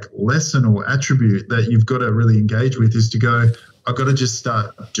 almost like lesson or attribute that you've got to really engage with is to go, I've got to just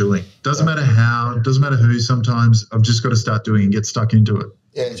start doing. Doesn't matter how, doesn't matter who, sometimes I've just got to start doing and get stuck into it.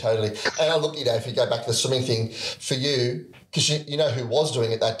 Yeah, totally. And I look, if you go back to the swimming thing, for you, because you know who was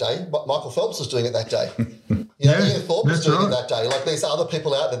doing it that day? Michael Phelps was doing it that day. Ian Thorpe was doing it that day. Like there's other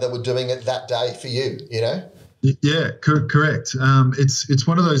people out there that were doing it that day for you, Yeah, correct. It's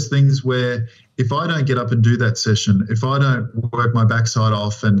one of those things where if I don't get up and do that session, if I don't work my backside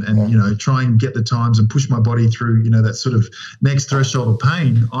off and try and get the times and push my body through, that sort of next threshold of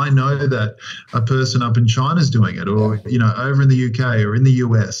pain, I know that a person up in China is doing it, or, over in the UK or in the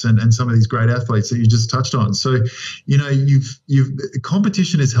US and some of these great athletes that you just touched on. So,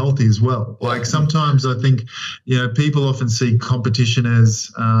 competition is healthy as well. Like sometimes I think, people often see competition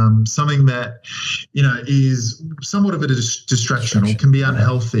as something that, is somewhat of a distraction or can be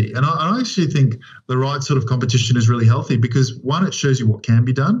unhealthy. And I actually think the right sort of competition is really healthy because, one, it shows you what can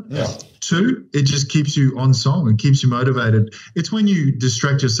be done. Yeah. Two, it just keeps you on song and keeps you motivated. It's when you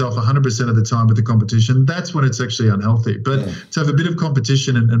distract yourself 100% of the time with the competition, that's when it's actually unhealthy. But to have a bit of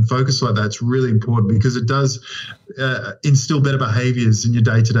competition and focus like that's really important because it does instill better behaviours in your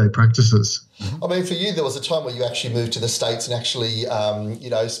day-to-day practices. I mean, for you, there was a time where you actually moved to the States and actually,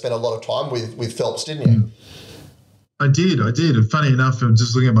 spent a lot of time with Phelps, didn't you? I did. And funny enough, I'm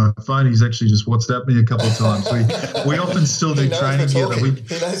just looking at my phone. He's actually just WhatsApped me a couple of times. We often still do training together. We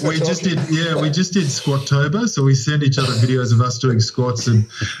just did Squattober, so we send each other videos of us doing squats and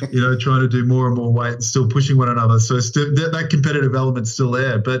trying to do more and more weight and still pushing one another. So that competitive element's still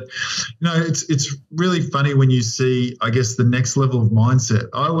there. But it's really funny when you see, I guess, the next level of mindset.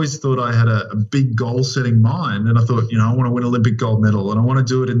 I always thought I had a big goal setting mind, and I thought, I want to win Olympic gold medal, and I want to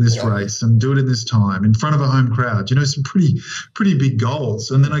do it in this race and do it in this time in front of a home crowd. Some pretty big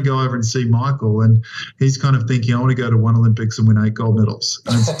goals. And then I go over and see Michael, and he's kind of thinking, I want to go to one Olympics and win 8 gold medals.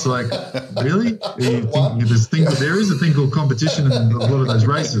 And it's like, really? There is a thing called competition in a lot of those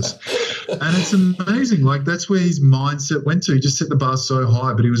races. And it's amazing. Like, that's where his mindset went to. He just set the bar so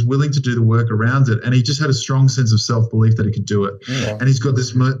high, but he was willing to do the work around it. And he just had a strong sense of self-belief that he could do it. Yeah. And he's got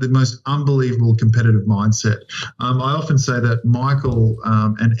the most unbelievable competitive mindset. I often say that Michael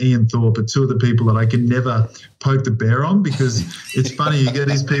and Ian Thorpe are two of the people that I can never poke the bear on, because it's funny, you get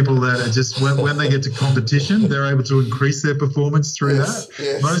these people that are just, when they get to competition, they're able to increase their performance through that.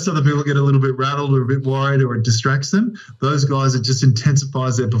 Yes. Most other people get a little bit rattled or a bit worried, or it distracts them. Those guys, it just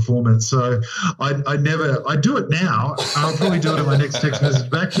intensifies their performance. So I do it now. I'll probably do it in my next text message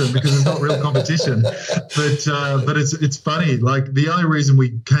back to them, because it's not real competition. But it's funny. Like, the only reason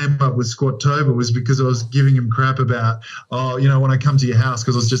we came up with Squattober was because I was giving him crap about, when I come to your house,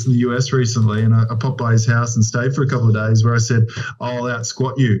 because I was just in the US recently, and I popped by his house and stayed for a couple of days, where I said, I'll out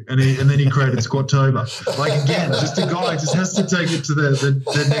squat you. And then he created Squattober. Like, again, just a guy just has to take it to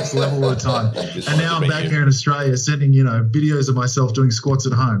the next level all the time. And now I'm back here in Australia sending, videos of myself doing squats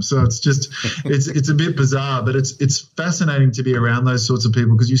at home. So it's just, it's a bit bizarre, but it's fascinating to be around those sorts of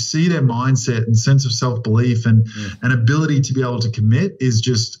people, because you see their mindset and sense of self-belief and ability to be able to commit is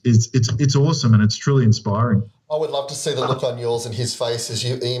just, it's awesome, and it's truly inspiring. I would love to see the look on yours and his face as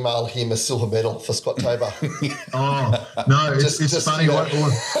you email him a silver medal for Squattober. Oh, no, it's funny. One of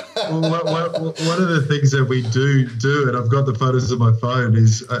the things that we do, and I've got the photos on my phone,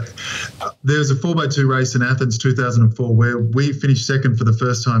 is there's a 4x2 race in Athens 2004 where we finished second for the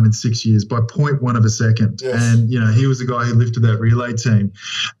first time in 6 years by 0.1 of a second. Yes. And, he was the guy who lifted that relay team.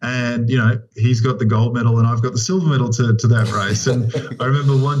 And, he's got the gold medal and I've got the silver medal to that race. And I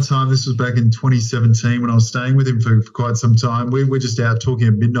remember one time, this was back in 2017, when I was staying with him for quite some time. We're just out talking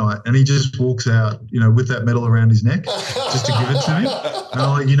at midnight, and he just walks out, with that medal around his neck, just to give it to me. And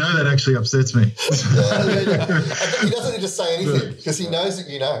I'm like, that actually upsets me. Yeah. He doesn't need to say anything, because he knows that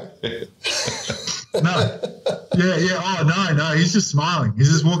you know. No. Yeah. Oh, no. He's just smiling. He's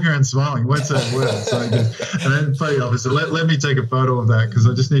just walking around smiling. He won't say a word. So and then play the officer, let me take a photo of that, because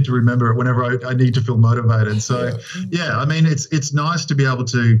I just need to remember it whenever I need to feel motivated. So, it's nice to be able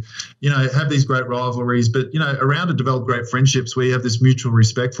to, have these great rivalries, but, around to develop great friendships where you have this mutual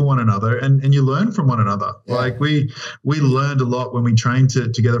respect for one another, and you learn from one another. Yeah. Like, we learned a lot when we trained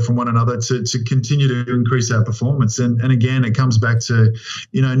together from one another to continue to increase our performance. And again, it comes back to,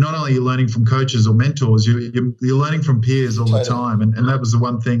 not only you're learning from coaches or mentors, you're learning from peers all the time. And that was the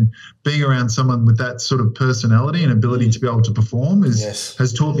one thing, being around someone with that sort of personality and ability to be able to perform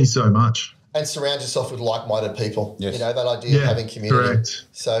has taught me so much. And surround yourself with like-minded people. Yes. That idea of having community. Correct.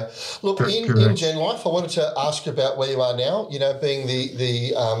 So, look, in Gen Life, I wanted to ask you about where you are now, being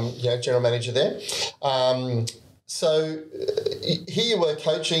the general manager there. So here you were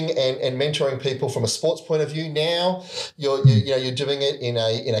coaching and mentoring people from a sports point of view. Now you're doing it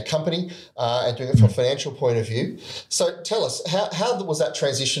in a company and doing it from a financial point of view. So tell us, how was that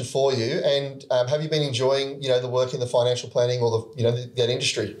transition for you, and have you been enjoying the work in the financial planning or that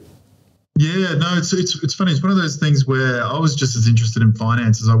industry? Yeah, no, it's funny. It's one of those things where I was just as interested in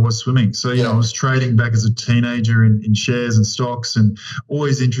finance as I was swimming. So, I was trading back as a teenager in shares and stocks, and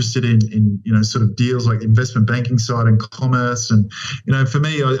always interested in sort of deals like investment banking side and commerce. And, for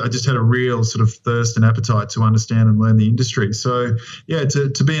me, I just had a real sort of thirst and appetite to understand and learn the industry. So,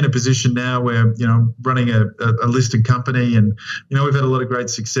 to be in a position now where, running a listed company, and, we've had a lot of great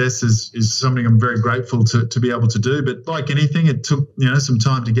success is something I'm very grateful to be able to do. But like anything, it took, some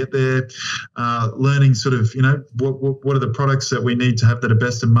time to get there. Learning sort of, what are the products that we need to have that are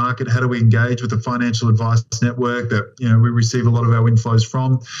best in market? How do we engage with the financial advice network that, we receive a lot of our inflows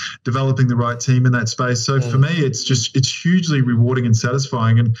from, developing the right team in that space. So for me, it's hugely rewarding and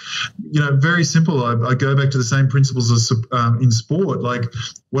satisfying. And, very simple. I go back to the same principles as in sport. Like,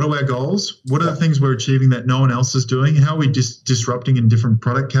 what are our goals? What are the things we're achieving that no one else is doing? How are we disrupting in different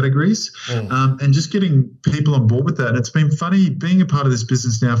product categories? And just getting people on board with that. And it's been funny being a part of this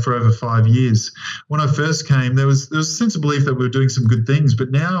business now for over 5 5 years. When I first came, there was a sense of belief that we were doing some good things.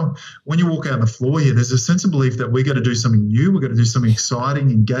 But now when you walk out on the floor here, there's a sense of belief that we're going to do something new. We're going to do something exciting,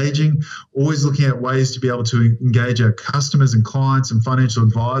 engaging, always looking at ways to be able to engage our customers and clients and financial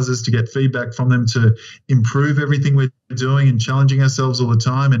advisors to get feedback from them to improve everything we're doing and challenging ourselves all the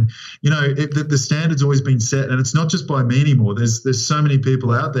time. And, the standard's always been set, and it's not just by me anymore. There's so many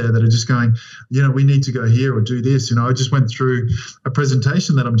people out there that are just going, we need to go here or do this. I just went through a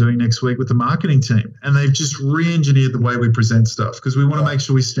presentation that I'm doing next week with the marketing team, and they've just re-engineered the way we present stuff because we want to make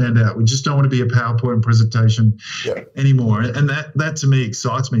sure we stand out. We just don't want to be a PowerPoint presentation anymore. And that to me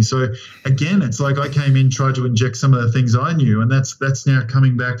excites me. So again, it's like I came in, tried to inject some of the things I knew, and that's now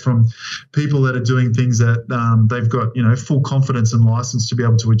coming back from people that are doing things that they've got, full confidence and license to be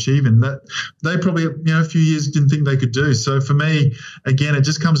able to achieve, and that they probably, a few years didn't think they could do. So for me, again, it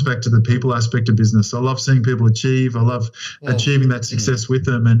just comes back to the people aspect of business. I love seeing people achieve. I love achieving that success with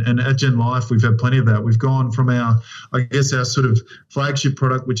them. And at Gen Life, we've had plenty of that. We've gone from our sort of flagship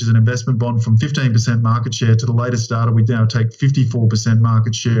product, which is an investment bond, from 15% market share to the latest data. We now take 54%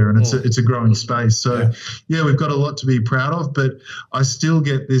 market share, and it's a growing space. So we've got a lot to be proud of, but I still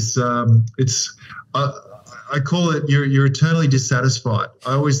get this, I call it you're eternally dissatisfied.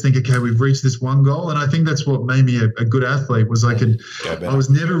 I always think, okay, we've reached this one goal, and I think that's what made me a good athlete. Was I was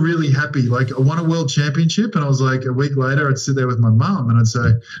never really happy. Like, I won a world championship, and I was like, a week later, I'd sit there with my mum, and I'd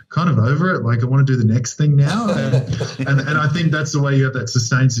say, kind of over it. Like, I want to do the next thing now, and I think that's the way you have that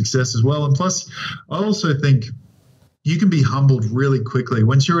sustained success as well. And plus, I also think you can be humbled really quickly.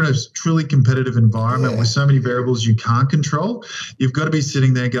 Once you're in a truly competitive environment with so many variables you can't control, you've got to be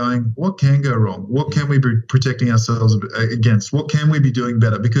sitting there going, what can go wrong? What can we be protecting ourselves against? What can we be doing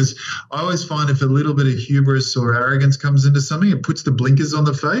better? Because I always find if a little bit of hubris or arrogance comes into something, it puts the blinkers on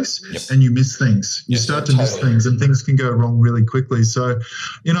the face and you miss things. You start to miss things, and things can go wrong really quickly. So,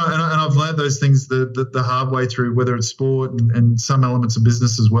 and I've learned those things the hard way through, whether it's sport and some elements of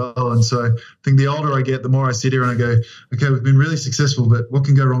business as well. And so I think the older I get, the more I sit here and I go, okay, we've been really successful, but what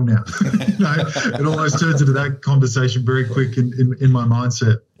can go wrong now? It almost turns into that conversation very quick in my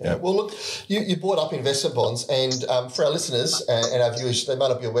mindset. Yeah. Well, look, you brought up investment bonds, and for our listeners and our viewers, they might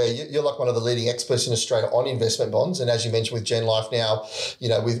not be aware, you're like one of the leading experts in Australia on investment bonds, and as you mentioned with Gen Life now,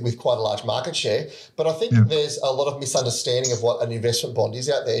 with quite a large market share. But I think there's a lot of misunderstanding of what an investment bond is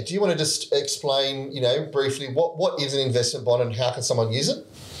out there. Do you want to just explain, briefly what is an investment bond and how can someone use it?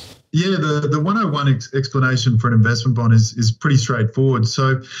 Yeah, the 101 explanation for an investment bond is pretty straightforward.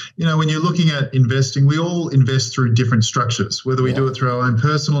 So, when you're looking at investing, we all invest through different structures, whether we do it through our own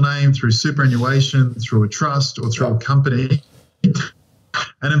personal name, through superannuation, through a trust, or through a company.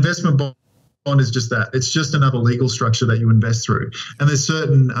 An investment bond is just that. It's just another legal structure that you invest through. And there's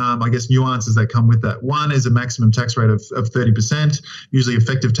certain, nuances that come with that. One is a maximum tax rate of 30%. Usually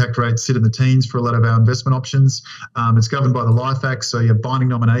effective tax rates sit in the teens for a lot of our investment options. It's governed by the Life Act, so you have binding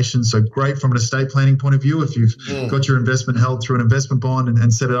nominations. So great from an estate planning point of view. If you've got your investment held through an investment bond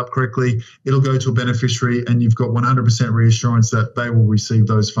and set it up correctly, it'll go to a beneficiary, and you've got 100% reassurance that they will receive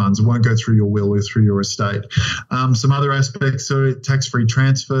those funds. It won't go through your will or through your estate. Some other aspects are tax-free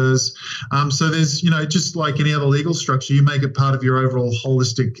transfers. So there's, just like any other legal structure, you make it part of your overall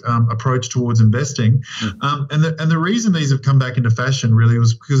holistic approach towards investing. And the reason these have come back into fashion really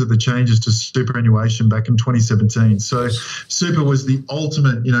was because of the changes to superannuation back in 2017. So super was the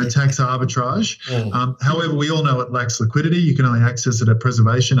ultimate, tax arbitrage. However, we all know it lacks liquidity. You can only access it at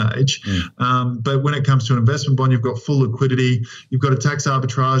preservation age. But when it comes to an investment bond, you've got full liquidity. You've got a tax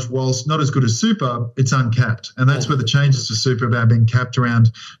arbitrage. Whilst not as good as super, it's uncapped. And that's where the changes to super about being capped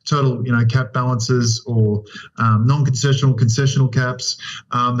around total, cap balances or non-concessional, concessional caps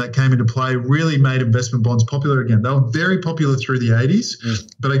that came into play really made investment bonds popular again. They were very popular through the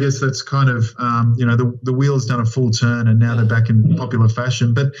 80s, but I guess that's kind of, the wheel has done a full turn and now they're back in popular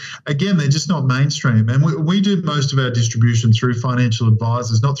fashion. But again, they're just not mainstream. And we do most of our distribution through financial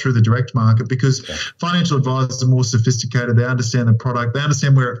advisors, not through the direct market, because financial advisors are more sophisticated. They understand the product. They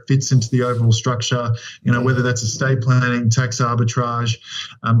understand where it fits into the overall structure, whether that's estate planning, tax arbitrage,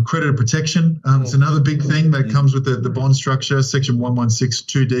 creditor protection. It's another big thing that comes with the bond structure, Section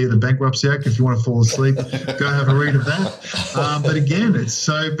 116(2)(d) of the Bankruptcy Act. If you want to fall asleep, go have a read of that. But again, it's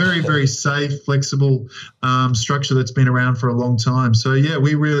so very, very safe, flexible structure that's been around for a long time. So,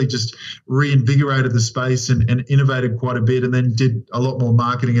 we really just reinvigorated the space and innovated quite a bit, and then did a lot more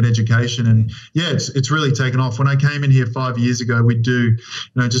marketing and education. And, it's really taken off. When I came in here 5 years ago, we'd do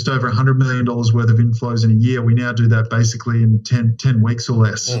just over $100 million worth of inflows in a year. We now do that basically in 10 weeks or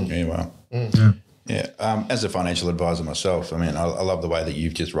less. Wow. Yeah. Yeah, as a financial advisor myself, I mean, I love the way that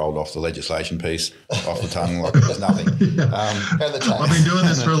you've just rolled off the legislation piece off the tongue like it was nothing. And the tax. I've been doing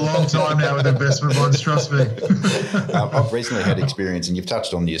this for a long time now with investment bonds, trust me. I've recently had experience, and you've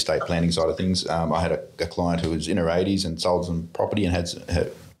touched on the estate planning side of things. I had a client who was in her 80s and sold some property and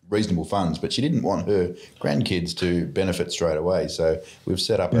had reasonable funds, but she didn't want her grandkids to benefit straight away. So we've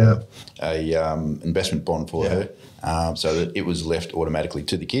set up a investment bond for her so that it was left automatically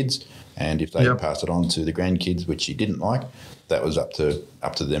to the kids. And if they passed it on to the grandkids, which she didn't like, that was up to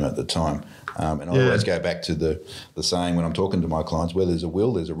them at the time. And I always go back to the saying when I'm talking to my clients, where there's a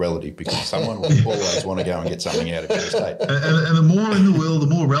will, there's a relative, because someone will always want to go and get something out of your estate. And the more in the will, the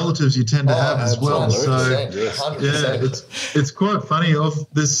more relatives you tend to have as well. So, 100%. it's quite funny. Of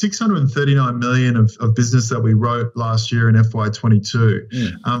the 639 million of business that we wrote last year in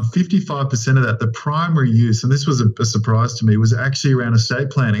FY22, 55% of that, the primary use, and this was a surprise to me, was actually around estate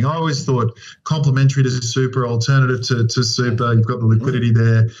planning. I always thought complementary to super, alternative to super, you've got the liquidity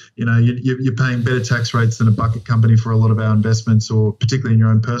there. You know, you're paying better tax rates than a bucket company for a lot of our investments, or particularly in your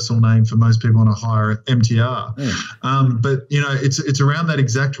own personal name for most people on a higher MTR. But, you know, it's around that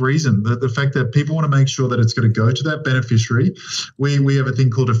exact reason, the fact that people want to make sure that it's going to go to that beneficiary. We have a thing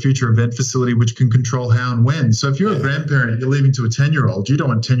called a future event facility, which can control how and when. So if you're a grandparent, you're leaving to a 10-year-old, you don't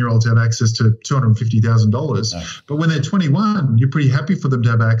want a 10-year-old to have access to $250,000. No. But when they're 21, you're pretty happy for them to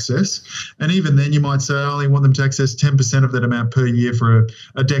have access. And even then you might say, I only want them to access 10% of that amount per year for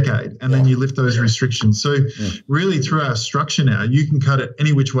a decade. And then you lift those restrictions. So really through our structure now, you can cut it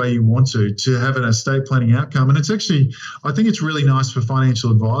any which way you want to have an estate planning outcome. And it's actually, I think it's really nice for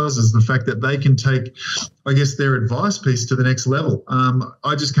financial advisors, the fact that they can take, I guess, their advice piece to the next level.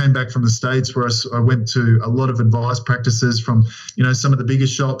 I just came back from the States where I went to a lot of advice practices from, you know, some of the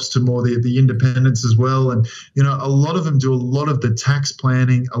biggest shops to more the independents as well. And, you know, a lot of them do a lot of the tax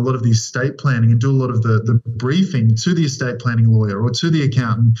planning, a lot of the estate planning, and do a lot of the briefing to the estate planning lawyer or to the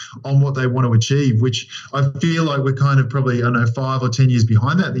accountant on what they want to achieve, which I feel like we're kind of probably, I don't know, 5 or 10 years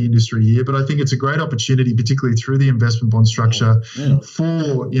behind that in the industry here. But I think it's a great opportunity, particularly through the investment bond structure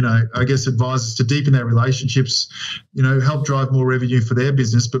for, you know, I guess advisors to deepen their relationships, you know, help drive more revenue for their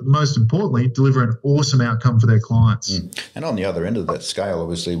business, but most importantly, deliver an awesome outcome for their clients. And on the other end of that scale,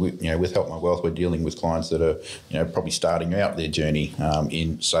 obviously, with Help My Wealth, we're dealing with clients that are, you know, probably starting out their journey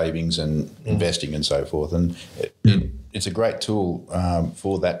in savings and investing and so forth. And it's a great tool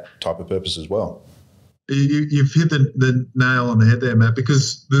for that type of purpose as well. You've hit the nail on the head there, Matt,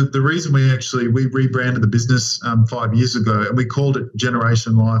 because the reason we rebranded the business 5 years ago, and we called it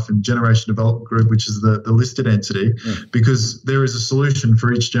Generation Life and Generation Development Group, which is the listed entity, because there is a solution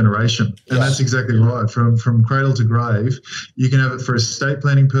for each generation. And that's exactly right. From cradle to grave, you can have it for estate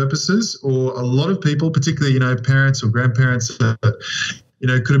planning purposes, or a lot of people, particularly, you know, parents or grandparents that, you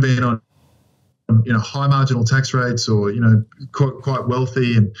know, could have been on, you know, high marginal tax rates, or, you know, quite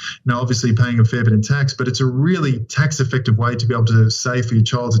wealthy and, you know, obviously paying a fair bit in tax, but it's a really tax effective way to be able to save for your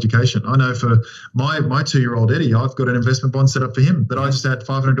child's education. I know for my 2-year-old Eddie, I've got an investment bond set up for him that I just add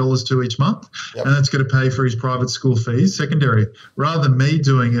 $500 to each month, and that's going to pay for his private school fees, secondary, rather than me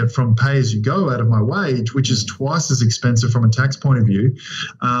doing it from pay as you go out of my wage, which is twice as expensive from a tax point of view,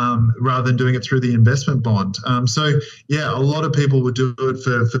 rather than doing it through the investment bond. So yeah, a lot of people would do it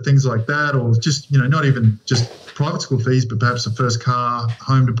for things like that, or just, you know, not even just private school fees, but perhaps a first car,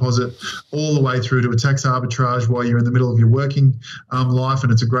 home deposit, all the way through to a tax arbitrage while you're in the middle of your working life,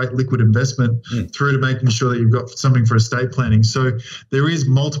 and it's a great liquid investment, through to making sure that you've got something for estate planning. So there is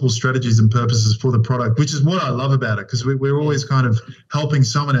multiple strategies and purposes for the product, which is what I love about it, because we're always kind of helping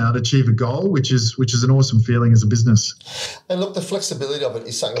someone out achieve a goal, which is an awesome feeling as a business. And look, the flexibility of it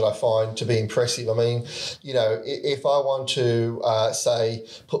is something that I find to be impressive. I mean, you know, if I want to say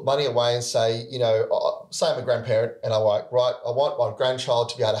put money away and say, you know, say I'm a grandparent and I'm like, right, I want my grandchild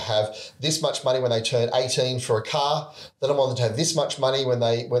to be able to have this much money when they turn 18 for a car, then I want them to have this much money when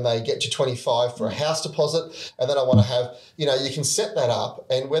they get to 25 for a house deposit, and then I want to have, you know, you can set that up,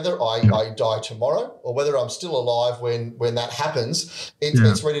 and whether I die tomorrow or whether I'm still alive when that happens,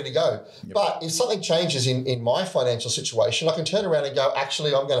 it's ready to go. But if something changes in my financial situation, I can turn around and go,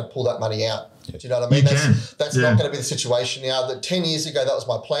 actually, I'm going to pull that money out. Do you know what I mean? That's not going to be the situation now. That 10 years ago, that was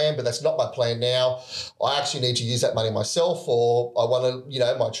my plan, but that's not my plan now. I actually need to use that money myself, or I want to, you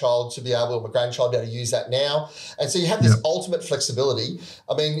know, my child to be able, or my grandchild to be able to use that now. And so you have this ultimate flexibility.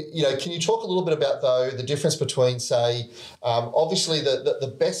 I mean, you know, can you talk a little bit about, though, the difference between, say, obviously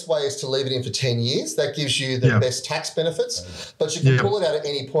the best way is to leave it in for 10 years. That gives you the best tax benefits, but you can pull it out at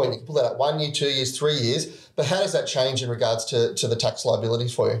any point. You can pull that out 1 year, 2 years, 3 years. But how does that change in regards to the tax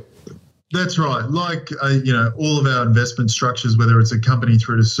liabilities for you? That's right. Like, all of our investment structures, whether it's a company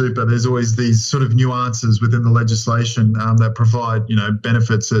through to super, there's always these sort of nuances within the legislation that provide,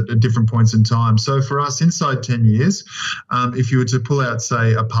 benefits at different points in time. So for us, inside 10 years, if you were to pull out,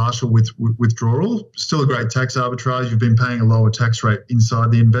 say, a partial withdrawal, still a great tax arbitrage. You've been paying a lower tax rate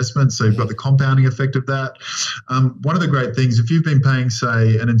inside the investment, so you've got the compounding effect of that. One of the great things, if you've been paying,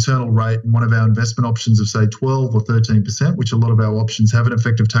 say, an internal rate in one of our investment options of, say, 12 or 13%, which a lot of our options have an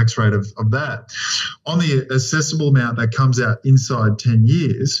effective tax rate of that, on the assessable amount that comes out inside 10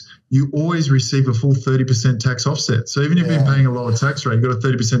 years, you always receive a full 30% tax offset. So even if you've been paying a lower tax rate, you've got a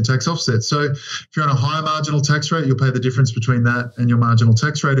 30% tax offset. So if you're on a higher marginal tax rate, you'll pay the difference between that and your marginal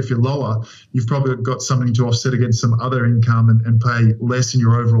tax rate. If you're lower, you've probably got something to offset against some other income and pay less in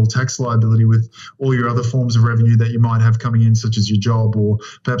your overall tax liability with all your other forms of revenue that you might have coming in, such as your job or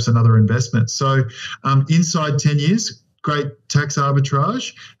perhaps another investment. So inside 10 years, great tax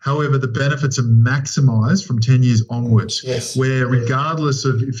arbitrage. However, the benefits are maximised from 10 years onwards, where regardless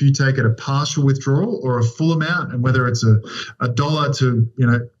of if you take it a partial withdrawal or a full amount, and whether it's a dollar to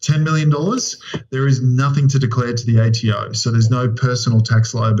 $10 million, there is nothing to declare to the ATO. So there's no personal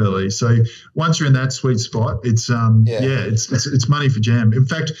tax liability. So once you're in that sweet spot, it's it's money for jam. In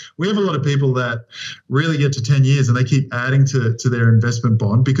fact, we have a lot of people that really get to 10 years and they keep adding to their investment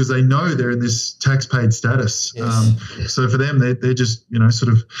bond because they know they're in this tax paid status. So for them, they're just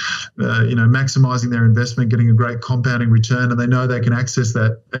maximising their investment, getting a great compounding return, and they know they can access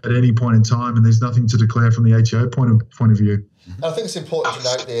that at any point in time, and there's nothing to declare from the ATO point of view. And I think it's important to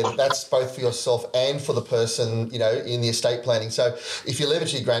note there that that's both for yourself and for the person, in the estate planning. So if you leave it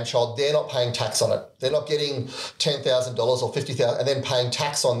to your grandchild, they're not paying tax on it. They're not getting $10,000 or $50,000 and then paying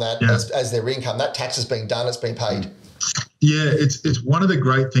tax on that as their income. That tax has been done. It's been paid. Yeah, it's one of the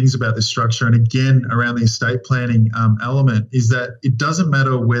great things about this structure, and again around the estate planning element, is that it doesn't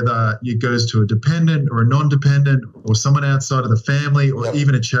matter whether it goes to a dependent or a non-dependent or someone outside of the family or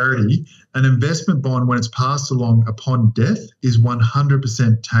even a charity. An investment bond, when it's passed along upon death, is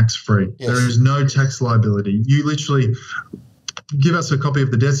 100% tax-free. Yes. There is no tax liability. You literally give us a copy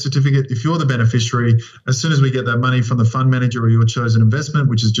of the death certificate. If you're the beneficiary, as soon as we get that money from the fund manager or your chosen investment,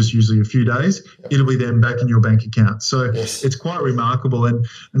 which is just usually a few days, it'll be then back in your bank account. So it's quite remarkable. And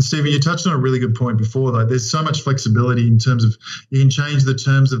Stephen, you touched on a really good point before. Like, there's so much flexibility in terms of you can change the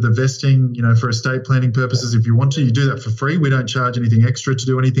terms of the vesting, for estate planning purposes if you want to. You do that for free. We don't charge anything extra to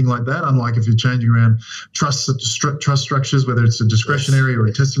do anything like that, unlike if you're changing around trust structures, whether it's a discretionary or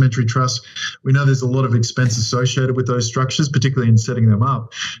a testamentary trust. We know there's a lot of expense associated with those structures, particularly in setting them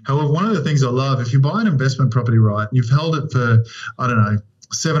up. However, one of the things I love, if you buy an investment property right, you've held it for,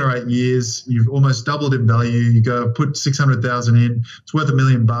 7 or 8 years, you've almost doubled in value, you go put 600,000 in, it's worth $1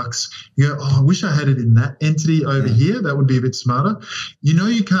 million. You go, I wish I had it in that entity over here. That would be a bit smarter.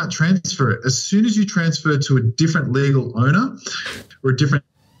 You can't transfer it. As soon as you transfer to a different legal owner or a different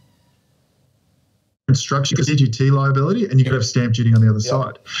structure, because CGT liability, and you could have stamp duty on the other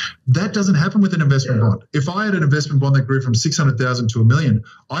side. That doesn't happen with an investment bond. If I had an investment bond that grew from 600,000 to $1 million,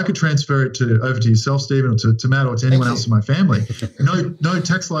 I could transfer it over to yourself, Stephen, or to Matt, or to anyone else in my family. No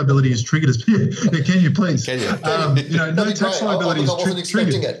tax liability is triggered. Can you please? Can you? No tax liability is triggered. I wasn't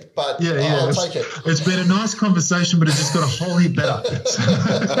expecting it, but I'll take it. It's been a nice conversation, but it's just got a whole heap better.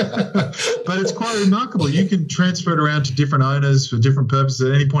 But it's quite remarkable. You can transfer it around to different owners for different purposes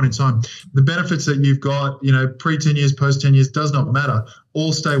at any point in time. The benefits that you've got, pre 10 years, post 10 years, does not matter.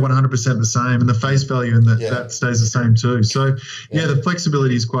 All stay 100% the same, and the face value and that stays the same too. So, the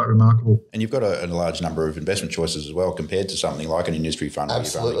flexibility is quite remarkable. And you've got a large number of investment choices as well compared to something like an industry fund where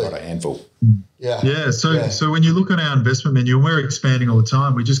you've only got a handful. So when you look on our investment menu, and we're expanding all the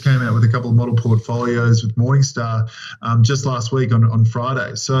time, we just came out with a couple of model portfolios with Morningstar just last week on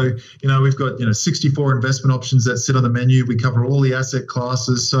Friday. So, we've got 64 investment options that sit on the menu. We cover all the asset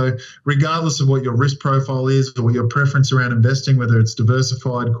classes. So regardless of what your risk profile is or your preference around investing, whether it's diversified,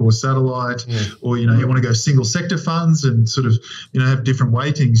 core satellite, or you want to go single sector funds and sort of have different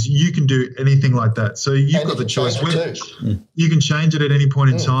weightings, you can do anything like that. So you've got the choice. You can change it at any point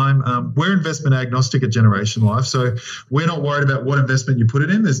in time. We're investment agnostic at Generation Life, so we're not worried about what investment you put it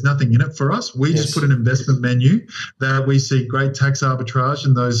in. There's nothing in it for us. We just put an investment menu that we see great tax arbitrage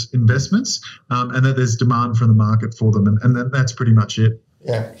in those investments, and that there's demand from the market for them, and that's pretty much it.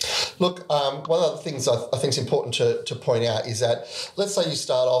 Yeah. Look, one of the things I think is important to point out is that let's say you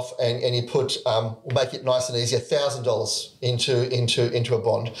start off and you put, we'll make it nice and easy, $1,000 into a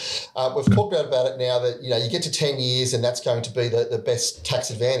bond. We've talked about it now that, you get to 10 years and that's going to be the best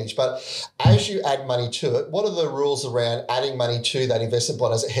tax advantage. But as you add money to it, what are the rules around adding money to that investment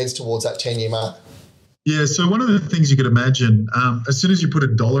bond as it heads towards that 10-year mark? Yeah, so one of the things you could imagine, as soon as you put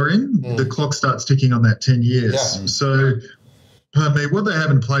 $1 in, the clock starts ticking on that 10 years. Yeah. So what they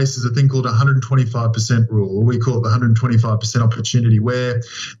have in place is a thing called a 125% rule, or we call it the 125% opportunity, where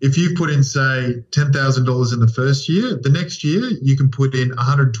if you've put in, say, $10,000 in the first year, the next year you can put in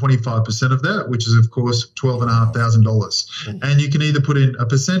 125% of that, which is, of course, $12,500. And you can either put in a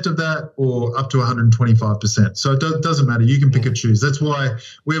percent of that or up to 125%. So it doesn't matter. You can pick and choose. That's why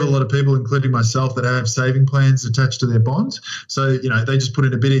we have a lot of people, including myself, that have saving plans attached to their bonds. So, they just put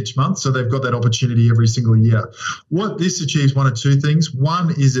in a bit each month, so they've got that opportunity every single year. What this achieves, one or two things. One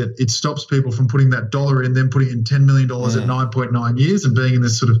is it stops people from putting that $1 in, then putting in $10 million at 9.9 years and being in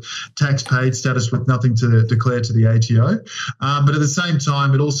this sort of tax paid status with nothing to declare to the ATO. But at the same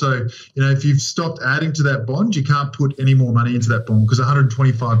time, it also, if you've stopped adding to that bond, you can't put any more money into that bond because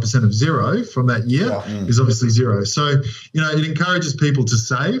 125% of zero from that year is obviously zero. So, it encourages people to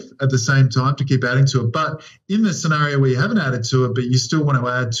save at the same time to keep adding to it. But in the scenario where you haven't added to it, but you still want to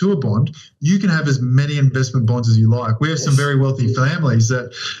add to a bond, you can have as many investment bonds as you like. We have some very wealthy families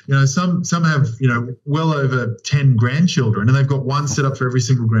that, some have, well over 10 grandchildren, and they've got one set up for every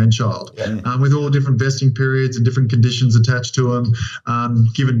single grandchild, with all different vesting periods and different conditions attached to them,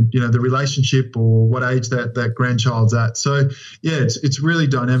 given, the relationship or what age that grandchild's at. So, it's really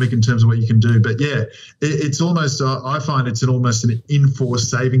dynamic in terms of what you can do. But, it's almost, I find it's almost an enforced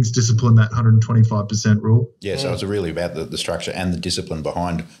savings discipline, that 125% rule. Yeah, so it's really about the structure and the discipline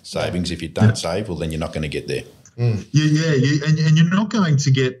behind savings. If you don't save, well, then you're not going to get there. And you're not going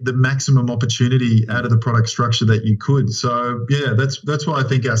to get the maximum opportunity out of the product structure that you could. So that's why I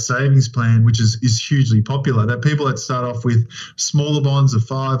think our savings plan, which is hugely popular, that people that start off with smaller bonds of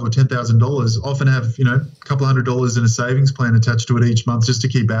 $5,000 or $10,000 often have a couple $100 in a savings plan attached to it each month just to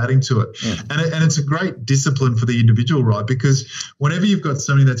keep adding to it. And it's a great discipline for the individual, right? Because whenever you've got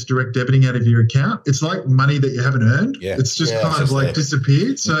something that's direct debiting out of your account, it's like money that you haven't earned. It's just kind of like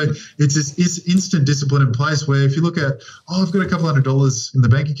disappeared. So it's this instant discipline in place where if you look at, I've got a couple $100 in the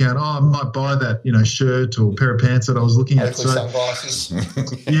bank account, I might buy that, shirt or pair of pants that I was looking at. So sunglasses.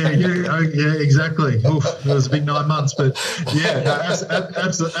 Exactly. Oof, it was a big 9 months, but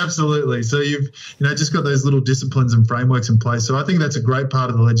absolutely. So you've, just got those little disciplines and frameworks in place. So I think that's a great part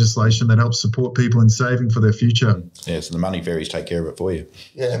of the legislation that helps support people in saving for their future. Yeah, so the money fairies take care of it for you.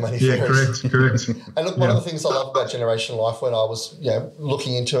 Yeah, money fairies. Correct. And look, one of the things I love about Generation Life, when I was,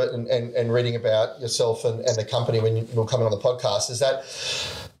 looking into it and reading about yourself and the company when you were coming on the podcast, is that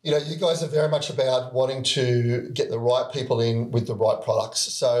you guys are very much about wanting to get the right people in with the right products.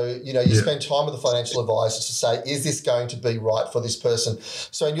 So, you spend time with the financial advisors to say, is this going to be right for this person?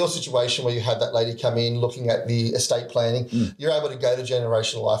 So in your situation where you had that lady come in looking at the estate planning, you're able to go to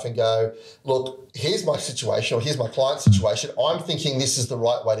Generation Life and go, look, here's my situation or here's my client's situation. I'm thinking this is the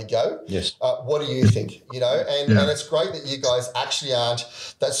right way to go. Yes. What do you think? And it's great that you guys actually aren't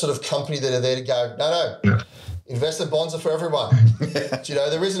that sort of company that are there to go, no. Investment bonds are for everyone.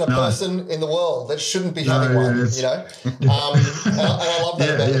 There isn't a person in the world that shouldn't be having one, And I love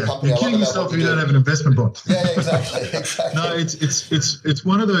that about your company. You're kidding yourself if you don't have an investment bond. Yeah, exactly. No, it's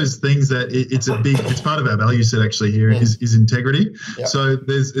one of those things that it's part of our value set actually here is integrity. Yep. So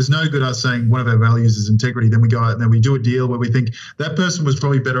there's no good us saying one of our values is integrity. Then we go out and then we do a deal where we think that person was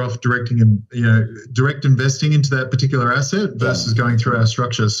probably better off direct investing into that particular asset versus going through our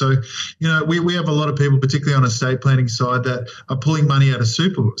structure. So, we have a lot of people, particularly on estate planning side, that are pulling money out of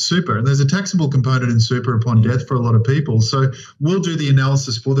super, and there's a taxable component in super upon death for a lot of people. So we'll do the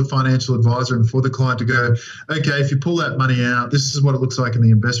analysis for the financial advisor and for the client to go, okay, if you pull that money out, this is what it looks like in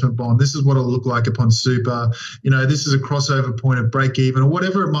the investment bond, this is what it'll look like upon super, this is a crossover point of break even or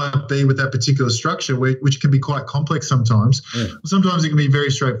whatever it might be with that particular structure, which can be quite complex sometimes. Sometimes it can be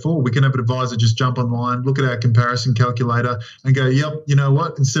very straightforward. We can have an advisor just jump online, look at our comparison calculator and go, yep, you know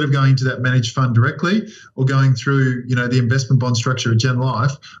what, instead of going to that managed fund directly or going through, the investment bond structure at Gen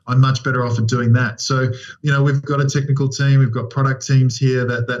Life, I'm much better off at doing that. So, we've got a technical team, we've got product teams here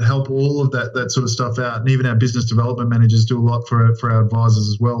that help all of that sort of stuff out. And even our business development managers do a lot for our advisors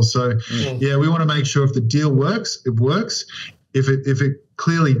as well. So, we want to make sure if the deal works, it works. If it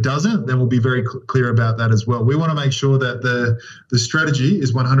clearly doesn't, then we'll be very clear about that as well. We want to make sure that the strategy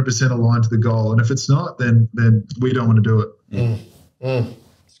is 100% aligned to the goal. And if it's not, then we don't want to do it.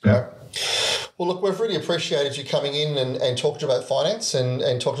 Yeah. Well, look, we've really appreciated you coming in and talking about finance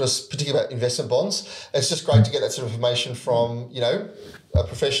and talking to us particularly about investment bonds. It's just great to get that sort of information from, a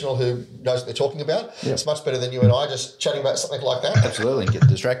professional who knows what they're talking about. Yep. It's much better than you and I just chatting about something like that. Absolutely, and get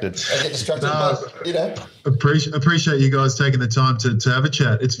distracted. Appreciate you guys taking the time to have a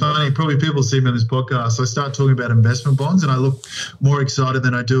chat. It's funny, probably people see me on this podcast, I start talking about investment bonds and I look more excited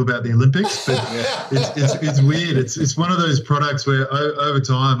than I do about the Olympics, but it's weird. It's one of those products where over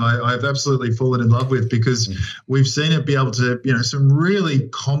time I've absolutely fallen in love with, because we've seen it be able to, some really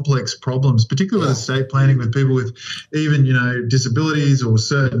complex problems, particularly with estate planning, with people with even, disabilities or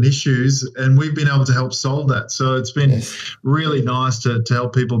certain issues, and we've been able to help solve that. So it's been really nice to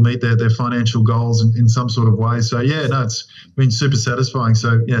help people meet their financial goals in some sort of way. So it's been super satisfying.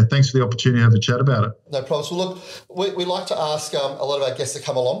 So thanks for the opportunity to have a chat about it. No problems. Well, look, we like to ask a lot of our guests that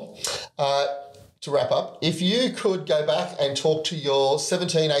come along, to wrap up, if you could go back and talk to your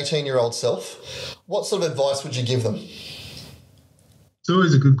 17, 18-year-old self, what sort of advice would you give them? It's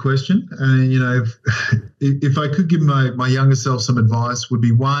always a good question. And, if I could give my younger self some advice, would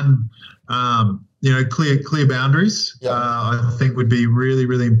be one, clear boundaries, I think would be really,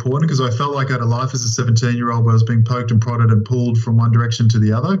 really important, because I felt like I had a life as a 17-year-old where I was being poked and prodded and pulled from one direction to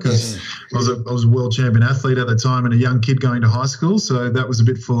the other, because I was a world champion athlete at the time and a young kid going to high school, so that was a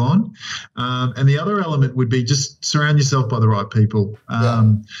bit full on. And the other element would be just surround yourself by the right people.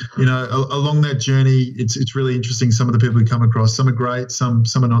 Along that journey, it's really interesting, some of the people you come across. Some are great, some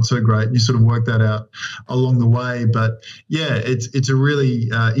are not so great, and you sort of work that out along the way. But it's a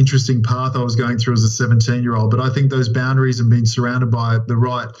really interesting path I was going through as a 17-year-old, but I think those boundaries and being surrounded by the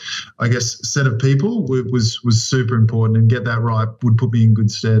right, set of people was super important, and get that right would put me in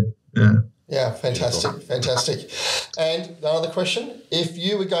good stead. Yeah, fantastic. And another question, if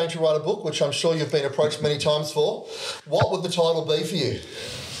you were going to write a book, which I'm sure you've been approached many times for, what would the title be for you?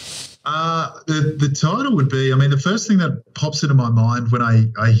 The title would be, the first thing that pops into my mind when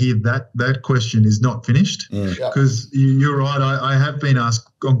I hear that question is not finished, because you're right. I have been asked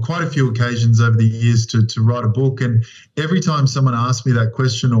on quite a few occasions over the years to write a book, and every time someone asks me that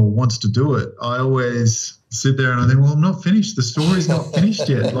question or wants to do it, I always sit there and I think, well, I'm not finished. The story's not finished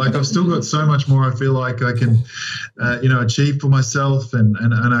yet. Like, I've still got so much more I feel like I can, achieve for myself and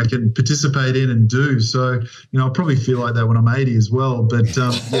I can participate in and do. So, I'll probably feel like that when I'm 80 as well. But,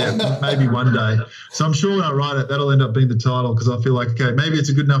 maybe one day. So I'm sure when I write it, that'll end up being the title, because I feel like, okay, maybe it's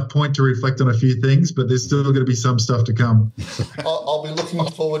a good enough point to reflect on a few things, but there's still going to be some stuff to come. I'll be looking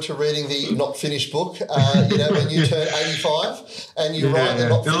forward to reading the not finished book, when you turn 85 and you write the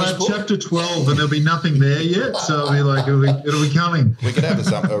not finished book. Chapter 12 and there'll be nothing there yet, so I'll be like, it'll be coming. We could have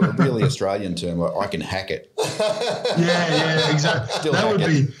a really Australian term, like I can hack it. Yeah, exactly. That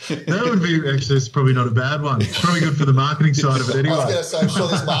would be actually, it's probably not a bad one. It's probably good for the marketing side of it anyway. I was going to say, I'm sure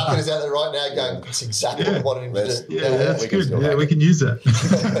there's marketers out there right now going, that's exactly what I wanted him to do. Yeah, that's good. Yeah, we can use that.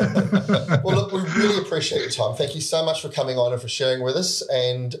 Well, look, we really appreciate your time. Thank you so much for coming on and for sharing with us.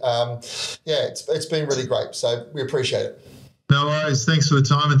 And it's been really great. So we appreciate it. No worries. Thanks for the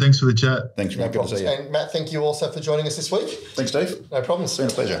time and thanks for the chat. Thanks, Matt. Good to see you. And Matt, thank you also for joining us this week. Thanks, Steve. No problems.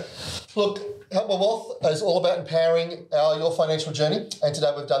 It's been a pleasure. Look, Help My Wealth is all about empowering your financial journey. And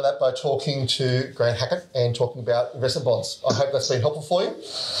today we've done that by talking to Grant Hackett and talking about investment bonds. I hope that's been helpful for you.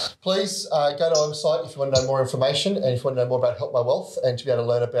 Please go to our website if you want to know more information and if you want to know more about Help My Wealth and to be able to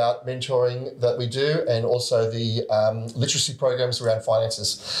learn about mentoring that we do and also the literacy programs around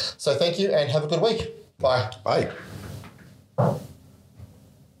finances. So thank you and have a good week. Bye. Bye.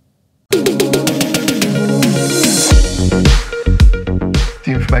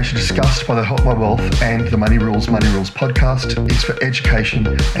 The information discussed by the Help My Wealth and the Money Rules podcast is for education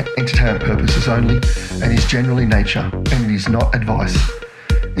and entertainment purposes only and is general in nature, and it is not advice.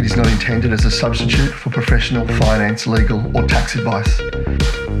 It is not intended as a substitute for professional finance, legal or tax advice.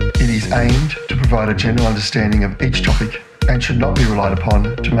 It is aimed to provide a general understanding of each topic and should not be relied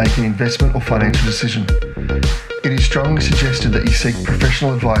upon to make an investment or financial decision. It is strongly suggested that you seek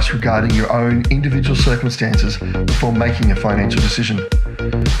professional advice regarding your own individual circumstances before making a financial decision.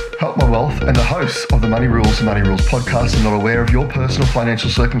 Help My Wealth and the hosts of the Money Rules and Money Rules podcast are not aware of your personal financial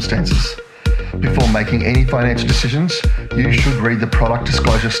circumstances. Before making any financial decisions, you should read the product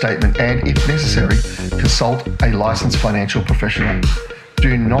disclosure statement and, if necessary, consult a licensed financial professional.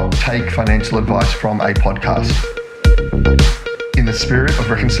 Do not take financial advice from a podcast. In the spirit of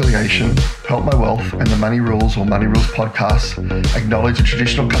reconciliation, Help My Wealth and the Money Rules or Money Rules podcasts acknowledge the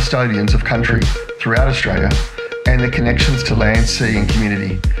traditional custodians of country throughout Australia and their connections to land, sea and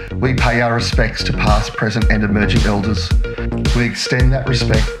community. We pay our respects to past, present and emerging elders. We extend that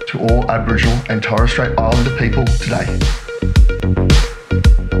respect to all Aboriginal and Torres Strait Islander people today.